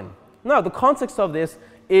tithing? No, the context of this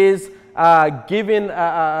is giving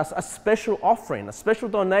a special offering, a special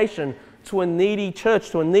donation to a needy church,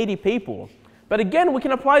 to a needy people. But again, we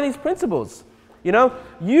can apply these principles. You know,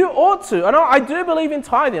 you ought to, and I do believe in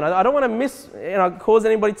tithing. I don't want to cause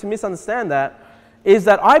anybody to misunderstand that. Is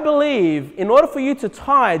that I believe in order for you to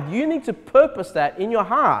tithe, you need to purpose that in your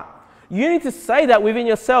heart. You need to say that within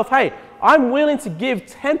yourself, hey, I'm willing to give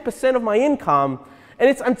 10% of my income, and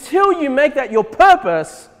it's until you make that your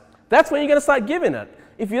purpose, that's when you're going to start giving it.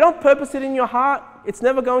 If you don't purpose it in your heart, it's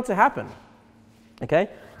never going to happen. Okay?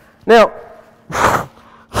 Now,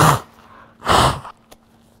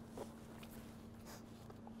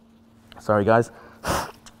 sorry guys.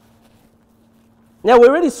 Now we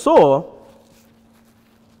already saw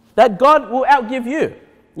that God will outgive you.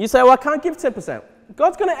 You say, well, I can't give 10%.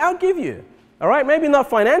 God's going to outgive you. All right? Maybe not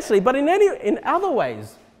financially, but in other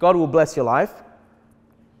ways, God will bless your life.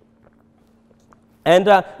 And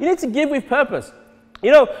you need to give with purpose.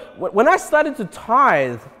 You know, when I started to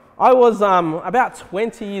tithe, I was about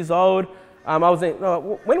 20 years old.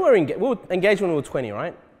 We were engaged when we were 20,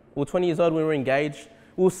 right? We were 20 years old when we were engaged.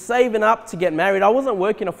 We were saving up to get married. I wasn't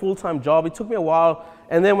working a full-time job. It took me a while.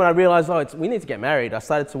 And then when I realized, we need to get married, I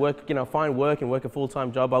started to work, find work and work a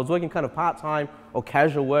full-time job. I was working kind of part-time or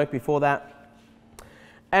casual work before that.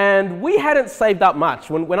 And we hadn't saved up much.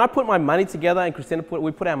 When I put my money together and Christina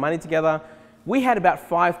we put our money together, we had about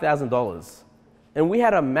 $5,000. And we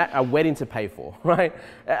had a wedding to pay for, right?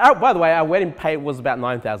 By the way, our wedding pay was about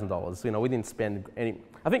 $9,000. You know, we didn't spend any.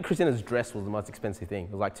 I think Christina's dress was the most expensive thing.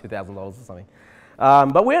 It was like $2,000 or something.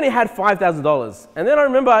 But we only had $5,000. And then I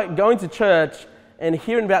remember going to church and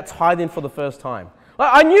hearing about tithing for the first time.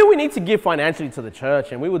 I knew we need to give financially to the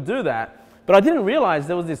church, and we would do that. But I didn't realize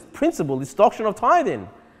there was this principle, this doctrine of tithing.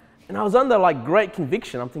 And I was under great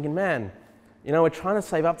conviction. I'm thinking, man, we're trying to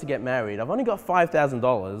save up to get married. I've only got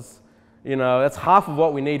 $5,000. That's half of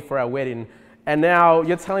what we need for our wedding. And now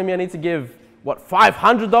you're telling me I need to give,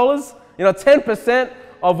 $500? 10%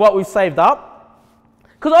 of what we've saved up?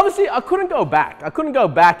 Because obviously I couldn't go back. I couldn't go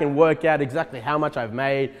back and work out exactly how much I've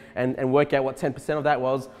made and work out what 10% of that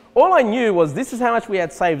was. All I knew was this is how much we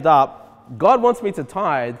had saved up. God wants me to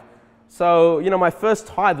tithe. So, my first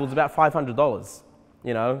tithe was about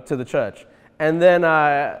 $500, to the church. And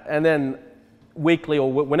then weekly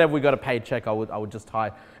or whenever we got a paid check, I would just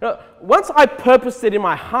tithe. Once I purposed it in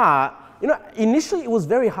my heart, initially it was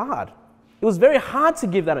very hard. It was very hard to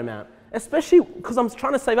give that amount, especially because I'm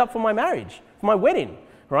trying to save up for my marriage, for my wedding,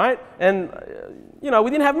 right? And, we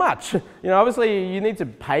didn't have much. Obviously you need to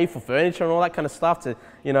pay for furniture and all that kind of stuff to,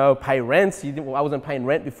 pay rents. I wasn't paying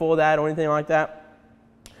rent before that or anything like that.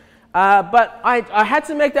 But I had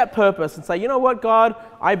to make that purpose and say, you know what, God,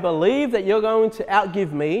 I believe that you're going to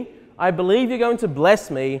outgive me. I believe you're going to bless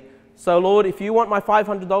me. So, Lord, if you want my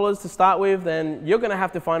 $500 to start with, then you're going to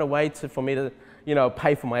have to find a way for me to,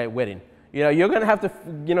 pay for my wedding. You're going to have to,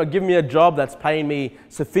 give me a job that's paying me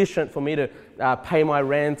sufficient for me to pay my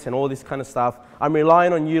rent and all this kind of stuff. I'm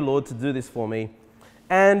relying on you, Lord, to do this for me.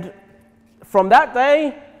 And from that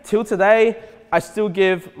day till today, I still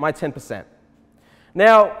give my 10%.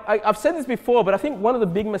 Now, I've said this before, but I think one of the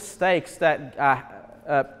big mistakes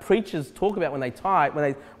that preachers talk about when they tithe,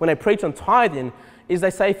 when they preach on tithing, is they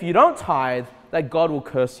say if you don't tithe, that God will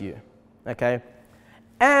curse you. Okay?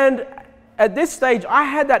 And at this stage, I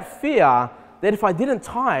had that fear that if I didn't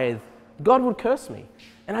tithe, God would curse me.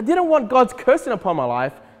 And I didn't want God's cursing upon my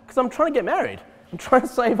life because I'm trying to get married. I'm trying to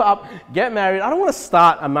save up, get married. I don't want to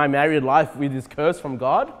start my married life with this curse from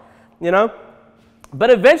God, But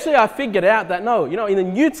eventually I figured out that no, in the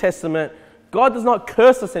New Testament, God does not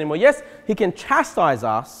curse us anymore. Yes, He can chastise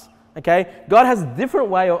us, okay? God has a different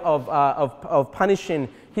way of punishing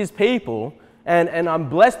His people, and I'm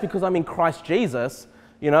blessed because I'm in Christ Jesus.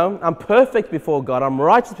 I'm perfect before God. I'm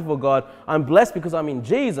righteous before God. I'm blessed because I'm in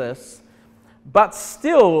Jesus. But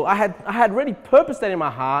still, I had already purposed that in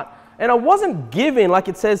my heart, and I wasn't giving, like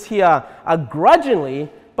it says here, grudgingly,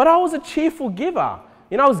 but I was a cheerful giver.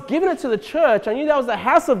 You know, I was giving it to the church. I knew that was the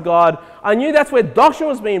house of God. I knew that's where doctrine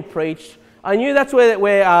was being preached. I knew that's where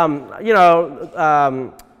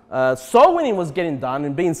soul winning was getting done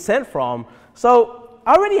and being sent from. So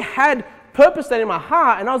I already had purpose that in my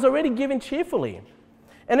heart, and I was already giving cheerfully.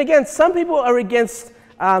 And again, some people are against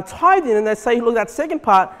tithing, and they say, look, that second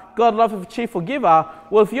part, God loveth a cheerful giver.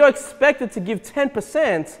 Well, if you're expected to give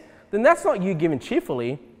 10%, then that's not you giving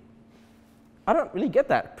cheerfully. I don't really get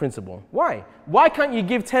that principle. Why? Why can't you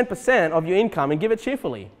give 10% of your income and give it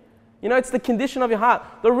cheerfully? You know, it's the condition of your heart.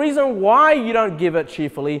 The reason why you don't give it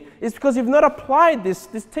cheerfully is because you've not applied this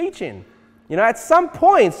teaching. You know, at some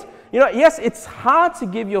points, you know, yes, it's hard to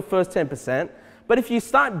give your first 10%, but if you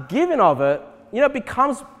start giving of it, you know, it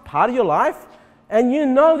becomes part of your life, and you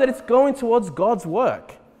know that it's going towards God's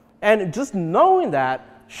work. And just knowing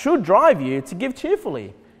that should drive you to give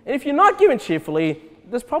cheerfully. And if you're not giving cheerfully,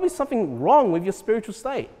 there's probably something wrong with your spiritual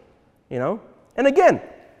state, you know? And again,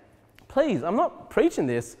 please, I'm not preaching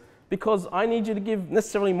this because I need you to give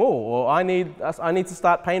necessarily more, or I need to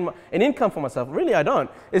start paying an income for myself. Really, I don't.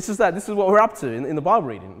 It's just that this is what we're up to in the Bible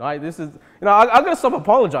reading, right? This is, you know, I've got to stop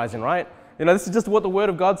apologizing, right? You know, this is just what the Word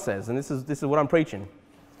of God says, and this is what I'm preaching.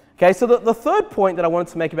 Okay, so the third point that I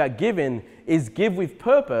wanted to make about giving is give with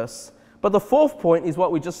purpose, but the fourth point is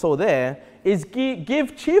what we just saw there, is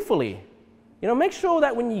give cheerfully. You know, make sure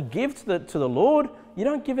that when you give to the Lord, you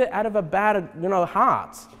don't give it out of a bad,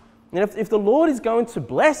 heart. You know, if the Lord is going to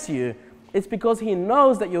bless you, it's because He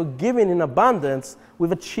knows that you're giving in abundance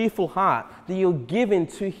with a cheerful heart, that you're giving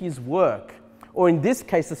to His work. Or in this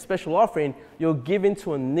case, a special offering, you're giving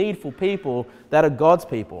to a needful people that are God's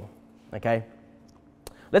people. Okay?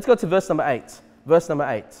 Let's go to verse number 8. Verse number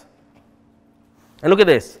 8. And look at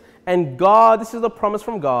this. And God, this is the promise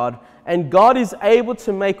from God, and God is able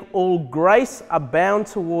to make all grace abound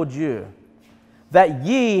toward you, that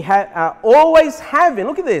ye always having,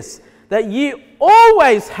 look at this, that ye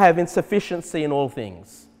always having sufficiency in all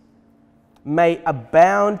things, may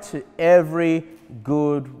abound to every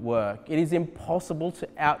good work. It is impossible to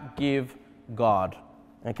outgive God,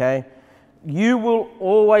 okay? You will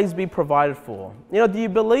always be provided for. You know, do you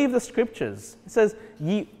believe the scriptures? It says,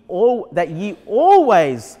 that ye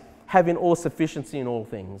always having all sufficiency in all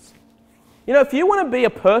things. You know, if you want to be a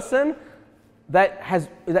person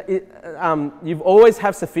you've always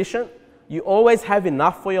have sufficient, you always have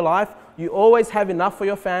enough for your life, you always have enough for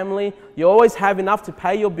your family, you always have enough to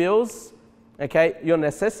pay your bills, okay, your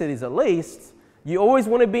necessities at least, you always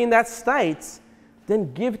want to be in that state,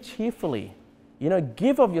 then give cheerfully. You know,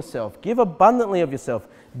 give of yourself, give abundantly of yourself,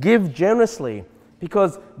 give generously,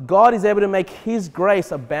 because God is able to make His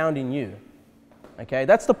grace abound in you. Okay,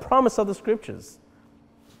 that's the promise of the scriptures.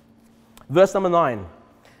 Verse number 9.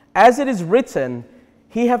 As it is written,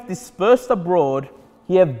 He hath dispersed abroad,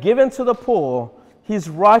 He hath given to the poor, His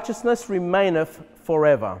righteousness remaineth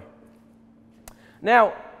forever.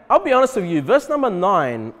 Now, I'll be honest with you, verse number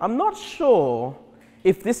 9, I'm not sure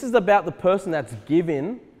if this is about the person that's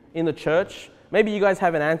giving in the church. Maybe you guys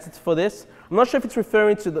have an answer for this. I'm not sure if it's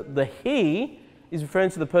referring to the He is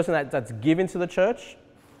referring to the person that's giving to the church,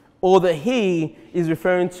 or the He is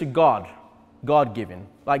referring to God giving,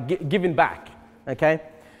 like giving back, okay?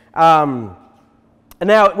 Now,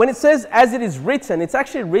 when it says, as it is written, it's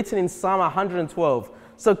actually written in Psalm 112.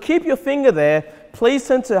 So keep your finger there. Please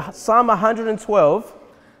turn to Psalm 112,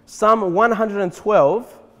 Psalm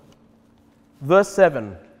 112, verse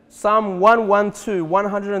 7. Psalm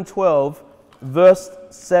 112, verse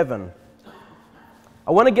 7.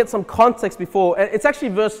 I want to get some context before. It's actually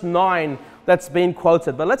verse 9 that's being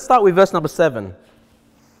quoted, but let's start with verse number 7.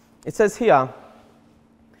 It says here,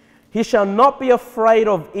 He shall not be afraid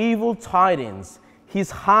of evil tidings. His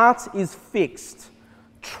heart is fixed,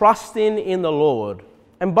 trusting in the Lord.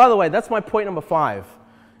 And by the way, that's my point number 5.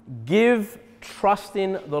 Give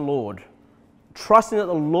trusting the Lord. Trusting that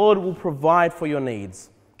the Lord will provide for your needs.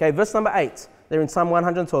 Okay, verse number 8. There in Psalm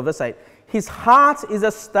 112, verse 8. His heart is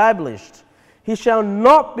established. He shall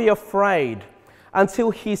not be afraid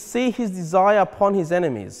until he see his desire upon his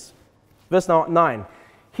enemies. Verse 9.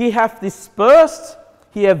 He hath dispersed,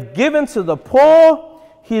 he hath given to the poor,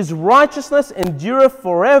 his righteousness endureth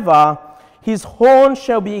forever, his horn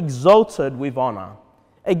shall be exalted with honor.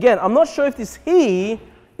 Again, I'm not sure if this he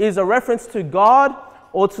is a reference to God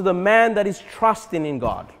or to the man that is trusting in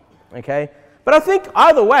God. Okay? But I think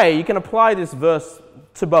either way, you can apply this verse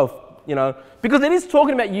to both, you know, because it is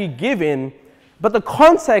talking about you giving, but the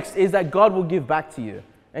context is that God will give back to you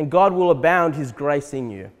and God will abound his grace in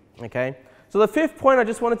you. Okay? So the fifth point I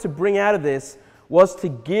just wanted to bring out of this was to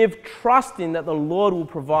give, trusting that the Lord will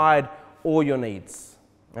provide all your needs.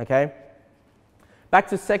 Okay? Back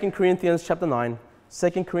to 2 Corinthians chapter 9. 2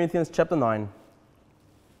 Corinthians chapter 9,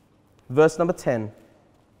 verse number 10.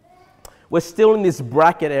 We're still in this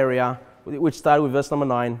bracket area, which started with verse number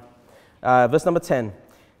 9. Verse number 10.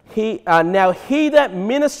 Now he that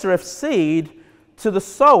ministereth seed to the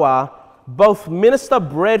sower, both minister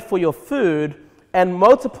bread for your food, and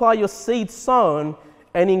multiply your seed sown,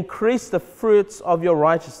 and increase the fruits of your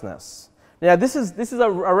righteousness. Now this is a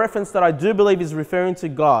reference that I do believe is referring to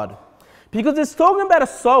God. Because it's talking about a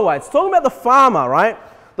sower. It's talking about the farmer, right?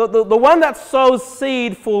 The one that sows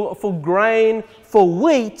seed for grain, for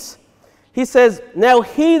wheat. He says, now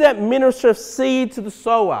he that ministereth seed to the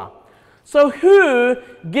sower. So who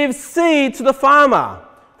gives seed to the farmer?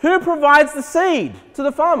 Who provides the seed to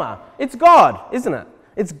the farmer? It's God, isn't it?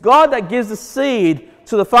 It's God that gives the seed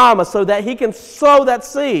to the farmer so that he can sow that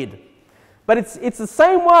seed. But it's the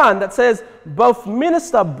same one that says, both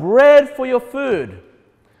minister bread for your food.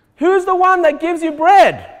 Who's the one that gives you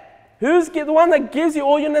bread? Who's the one that gives you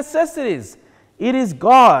all your necessities? It is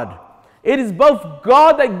God. It is both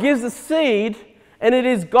God that gives the seed, and it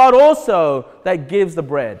is God also that gives the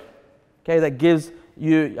bread. Okay, that gives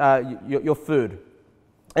you your food.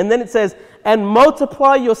 And then it says, and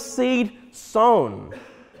multiply your seed sown.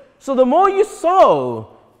 So the more you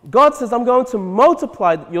sow, God says, I'm going to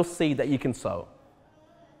multiply your seed that you can sow.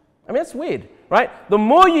 I mean, that's weird, right? The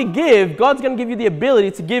more you give, God's going to give you the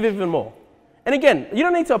ability to give even more. And again, you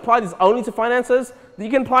don't need to apply this only to finances. You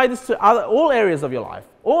can apply this to all areas of your life.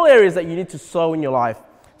 All areas that you need to sow in your life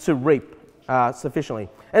to reap sufficiently.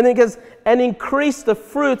 And then it goes, and increase the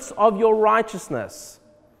fruits of your righteousness.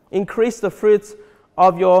 Increase the fruits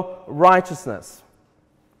of your righteousness.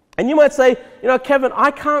 And you might say, Kevin,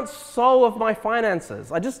 I can't sow of my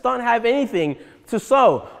finances. I just don't have anything to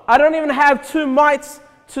sow. I don't even have 2 mites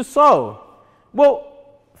to sow. Well,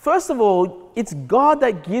 first of all, it's God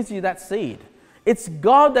that gives you that seed. It's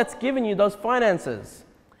God that's given you those finances.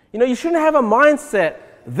 You shouldn't have a mindset,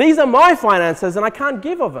 these are my finances and I can't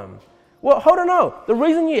give of them. Well, hold on, no. The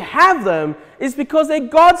reason you have them is because they're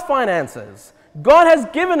God's finances. God has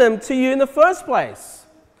given them to you in the first place.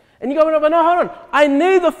 And you go, but no, hold on. I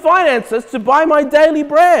need the finances to buy my daily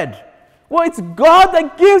bread. Well, it's God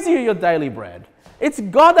that gives you your daily bread. It's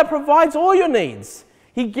God that provides all your needs.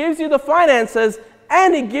 He gives you the finances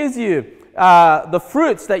and He gives you the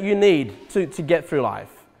fruits that you need to get through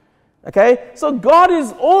life. Okay? So God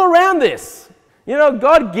is all around this.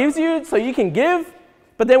 God gives you so you can give,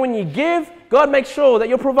 but then when you give, God makes sure that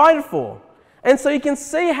you're provided for. And so you can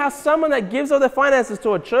see how someone that gives all their finances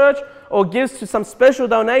to a church or gives to some special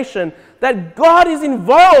donation, that God is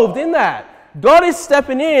involved in that. God is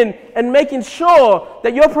stepping in and making sure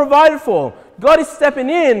that you're provided for. God is stepping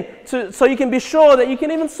in so you can be sure that you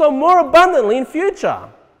can even sow more abundantly in future.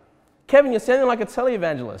 Kevin, you're sounding like a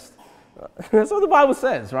televangelist. That's what the Bible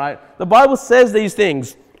says, right? The Bible says these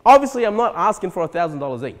things. Obviously, I'm not asking for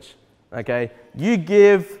 $1,000 each. Okay? You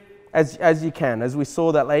give as you can, as we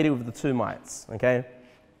saw that lady with the 2 mites. Okay?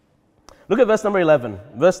 Look at verse number 11.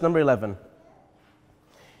 Verse number 11.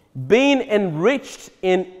 Being enriched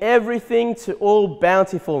in everything to all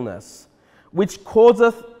bountifulness, which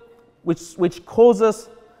causeth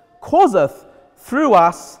through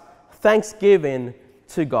us thanksgiving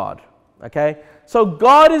to God. Okay? So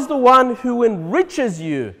God is the one who enriches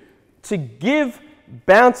you to give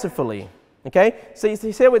bountifully. Okay? So you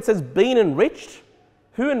see how it says being enriched?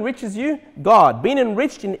 Who enriches you? God. Being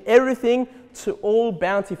enriched in everything to all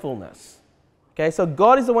bountifulness. Okay? So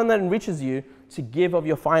God is the one that enriches you to give of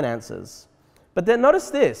your finances. But then notice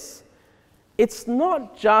this. It's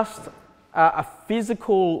not just a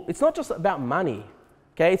physical, it's not just about money.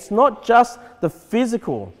 Okay? It's not just the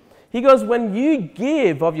physical. He goes, when you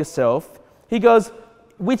give of yourself, he goes,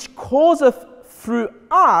 which causeth through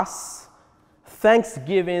us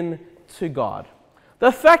thanksgiving to God.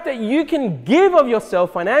 The fact that you can give of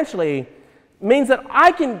yourself financially means that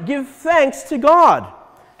I can give thanks to God.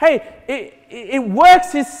 Hey, it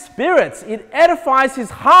works His spirits. It edifies His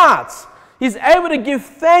heart. He's able to give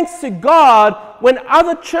thanks to God when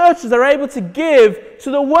other churches are able to give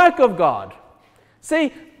to the work of God.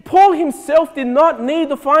 See, Paul himself did not need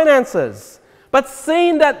the finances. But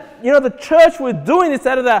seeing that, the church were doing this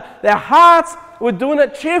out of their hearts, were doing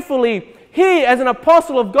it cheerfully, he, as an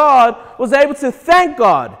apostle of God, was able to thank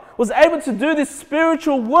God, was able to do this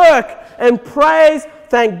spiritual work and praise,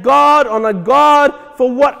 thank God, honor God for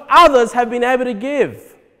what others have been able to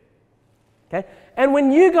give. Okay? And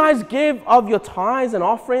when you guys give of your tithes and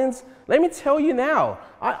offerings, let me tell you now,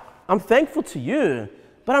 I'm thankful to you,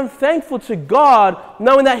 but I'm thankful to God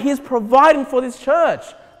knowing that He's providing for this church,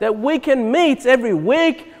 that we can meet every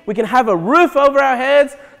week, we can have a roof over our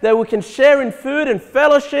heads, that we can share in food and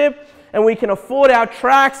fellowship, and we can afford our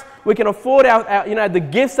tracts, we can afford our the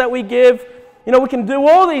gifts that we give. We can do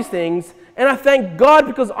all these things, and I thank God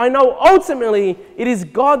because I know ultimately it is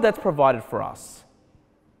God that's provided for us.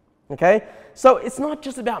 Okay? So it's not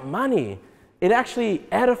just about money. It actually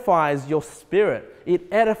edifies your spirit. It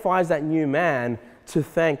edifies that new man to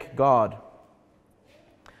thank God.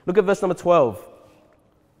 Look at verse number 12.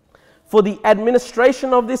 For the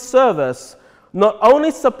administration of this service not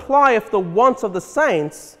only supplieth the wants of the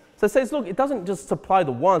saints, so it says, look, it doesn't just supply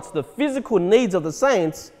the wants, the physical needs of the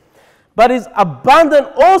saints, but is abundant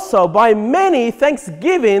also by many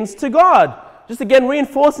thanksgivings to God. Just again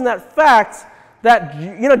reinforcing that fact that,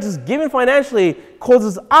 just giving financially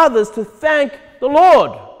causes others to thank the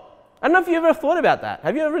Lord. I don't know if you ever thought about that.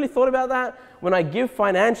 Have you ever really thought about that? When I give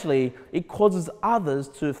financially, it causes others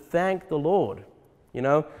to thank the Lord.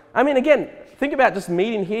 Again, think about just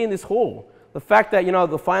meeting here in this hall. The fact that,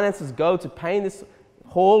 the finances go to paying this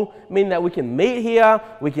hall, meaning that we can meet here,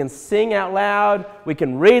 we can sing out loud, we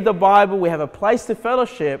can read the Bible, we have a place to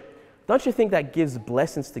fellowship. Don't you think that gives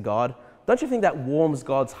blessings to God? Don't you think that warms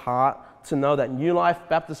God's heart to know that New Life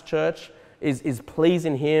Baptist Church is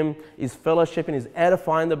pleasing Him, is fellowshipping, is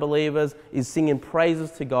edifying the believers, is singing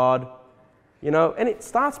praises to God? And it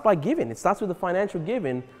starts by giving. It starts with the financial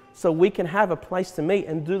giving so we can have a place to meet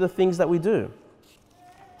and do the things that we do.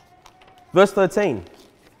 Verse 13.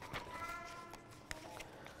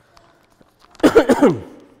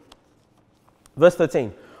 Verse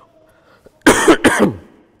 13.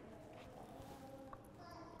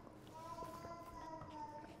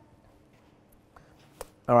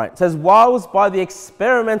 All right, it says, whilst by the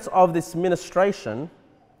experiments of this ministration,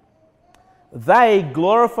 they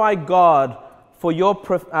glorify God for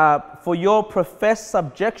your professed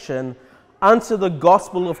subjection unto the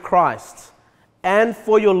gospel of Christ, and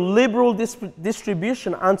for your liberal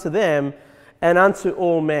distribution unto them and unto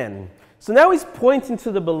all men. So now he's pointing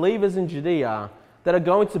to the believers in Judea that are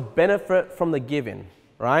going to benefit from the giving,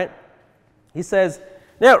 right? He says,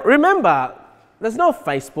 now remember, there's no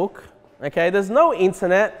Facebook, okay? There's no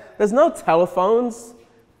internet, there's no telephones,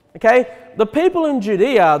 okay? The people in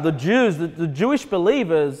Judea, the Jews, the Jewish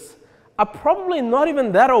believers, are probably not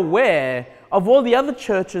even that aware of all the other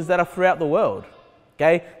churches that are throughout the world.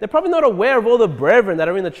 Okay? They're probably not aware of all the brethren that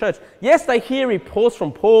are in the church. Yes, they hear reports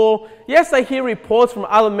from Paul. Yes, they hear reports from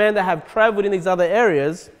other men that have traveled in these other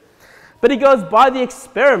areas. But he goes, by the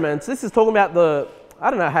experiments, this is talking about I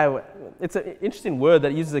don't know how, it's an interesting word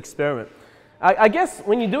that uses experiment. I guess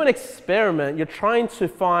when you do an experiment, you're trying to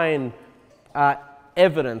find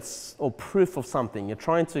evidence or proof of something. You're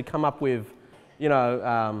trying to come up with, I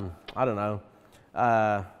don't know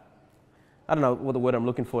what the word I'm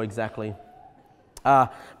looking for exactly.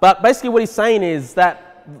 But basically what he's saying is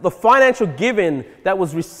that the financial giving that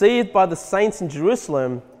was received by the saints in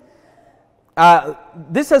Jerusalem,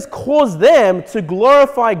 this has caused them to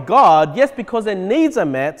glorify God, yes, because their needs are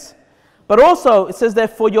met, but also it says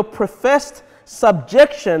that for your professed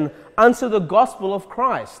subjection unto the gospel of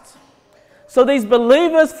Christ. So these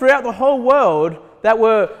believers throughout the whole world that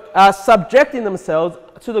were subjecting themselves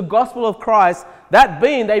to the gospel of Christ, that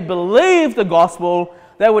being they believed the gospel,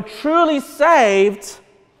 they were truly saved.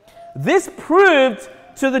 This proved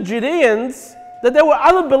to the Judeans that there were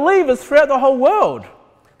other believers throughout the whole world,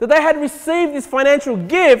 that they had received this financial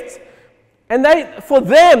gift, and for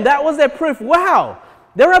them, that was their proof. Wow,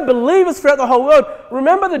 there are believers throughout the whole world.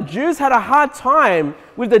 Remember, the Jews had a hard time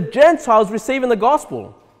with the Gentiles receiving the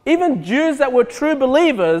gospel. Even Jews that were true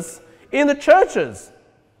believers in the churches.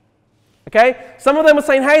 Okay? Some of them were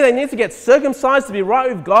saying, hey, they need to get circumcised to be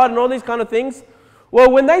right with God and all these kind of things.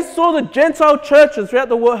 Well, when they saw the Gentile churches throughout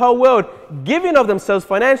the whole world giving of themselves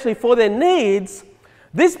financially for their needs,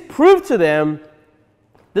 this proved to them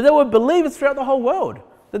that there were believers throughout the whole world,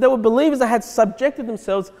 that there were believers that had subjected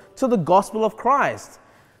themselves to the gospel of Christ.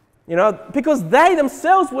 Because they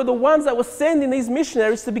themselves were the ones that were sending these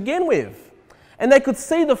missionaries to begin with. And they could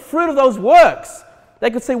see the fruit of those works. They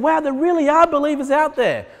could say, wow, there really are believers out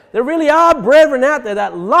there. There really are brethren out there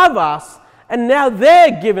that love us, and now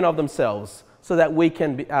they're giving of themselves so that we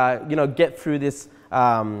can, get through this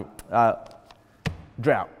drought,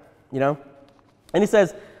 And he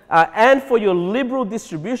says, and for your liberal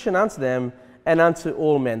distribution unto them and unto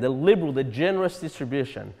all men. The liberal, the generous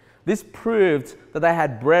distribution. This proved that they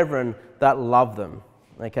had brethren that loved them.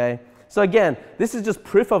 Okay? So again, this is just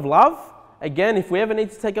proof of love. Again, if we ever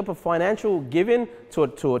need to take up a financial giving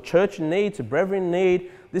to a church in need, to brethren in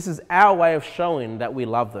need, this is our way of showing that we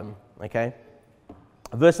love them. Okay?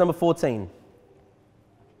 Verse number 14.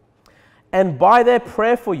 And by their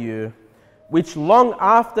prayer for you, which long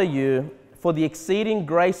after you for the exceeding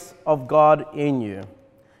grace of God in you.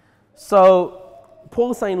 So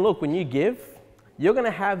Paul's saying, look, when you give, you're going to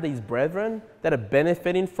have these brethren that are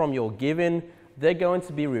benefiting from your giving. They're going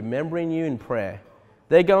to be remembering you in prayer.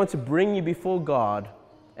 They're going to bring you before God.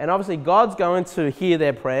 And obviously God's going to hear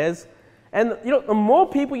their prayers. And the more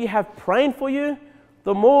people you have praying for you,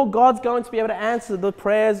 the more God's going to be able to answer the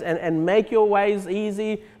prayers and make your ways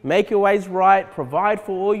easy, make your ways right, provide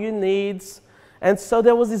for all your needs. And so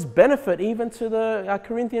there was this benefit even to the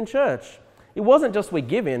Corinthian church. It wasn't just we're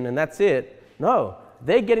giving and that's it. No,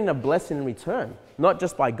 they're getting a blessing in return, not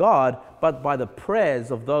just by God, but by the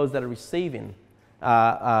prayers of those that are receiving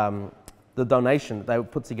the donation that they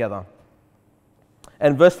put together.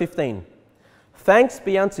 And verse 15, thanks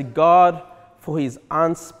be unto God for his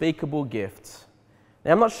unspeakable gift.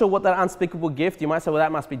 Now, I'm not sure what that unspeakable gift, you might say, well,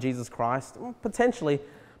 that must be Jesus Christ. Potentially.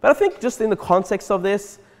 But I think just in the context of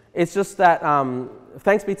this, it's just that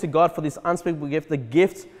thanks be to God for this unspeakable gift, the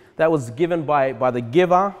gift that was given by the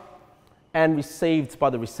giver and received by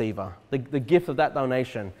the receiver, the gift of that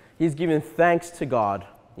donation. He's giving thanks to God,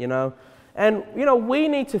 And, we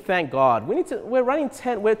need to thank God.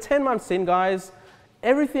 We're 10 months in, guys.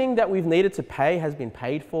 Everything that we've needed to pay has been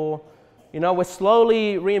paid for. We're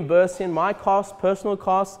slowly reimbursing my costs, personal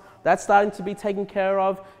costs. That's starting to be taken care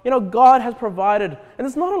of. God has provided, and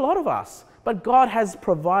there's not a lot of us, but God has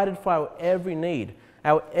provided for our every need,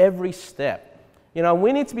 our every step.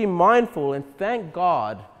 We need to be mindful and thank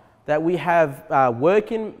God that we have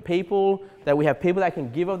working people, that we have people that can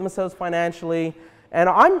give of themselves financially. And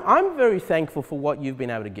I'm very thankful for what you've been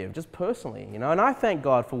able to give, just personally, and I thank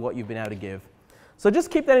God for what you've been able to give. So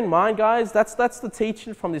just keep that in mind, guys. That's the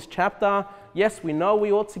teaching from this chapter. Yes, we know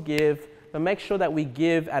we ought to give, but make sure that we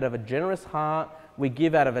give out of a generous heart. We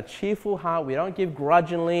give out of a cheerful heart. We don't give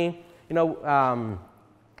grudgingly.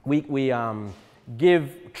 We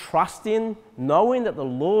give trusting, knowing that the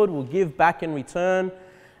Lord will give back in return.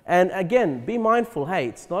 And again, be mindful, hey,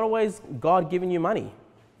 it's not always God giving you money.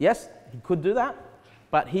 Yes, he could do that,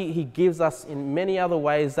 but he gives us in many other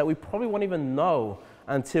ways that we probably won't even know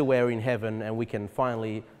until we're in heaven and we can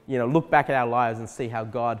finally, look back at our lives and see how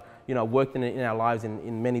God, worked in our lives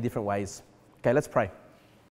in many different ways. Okay, let's pray.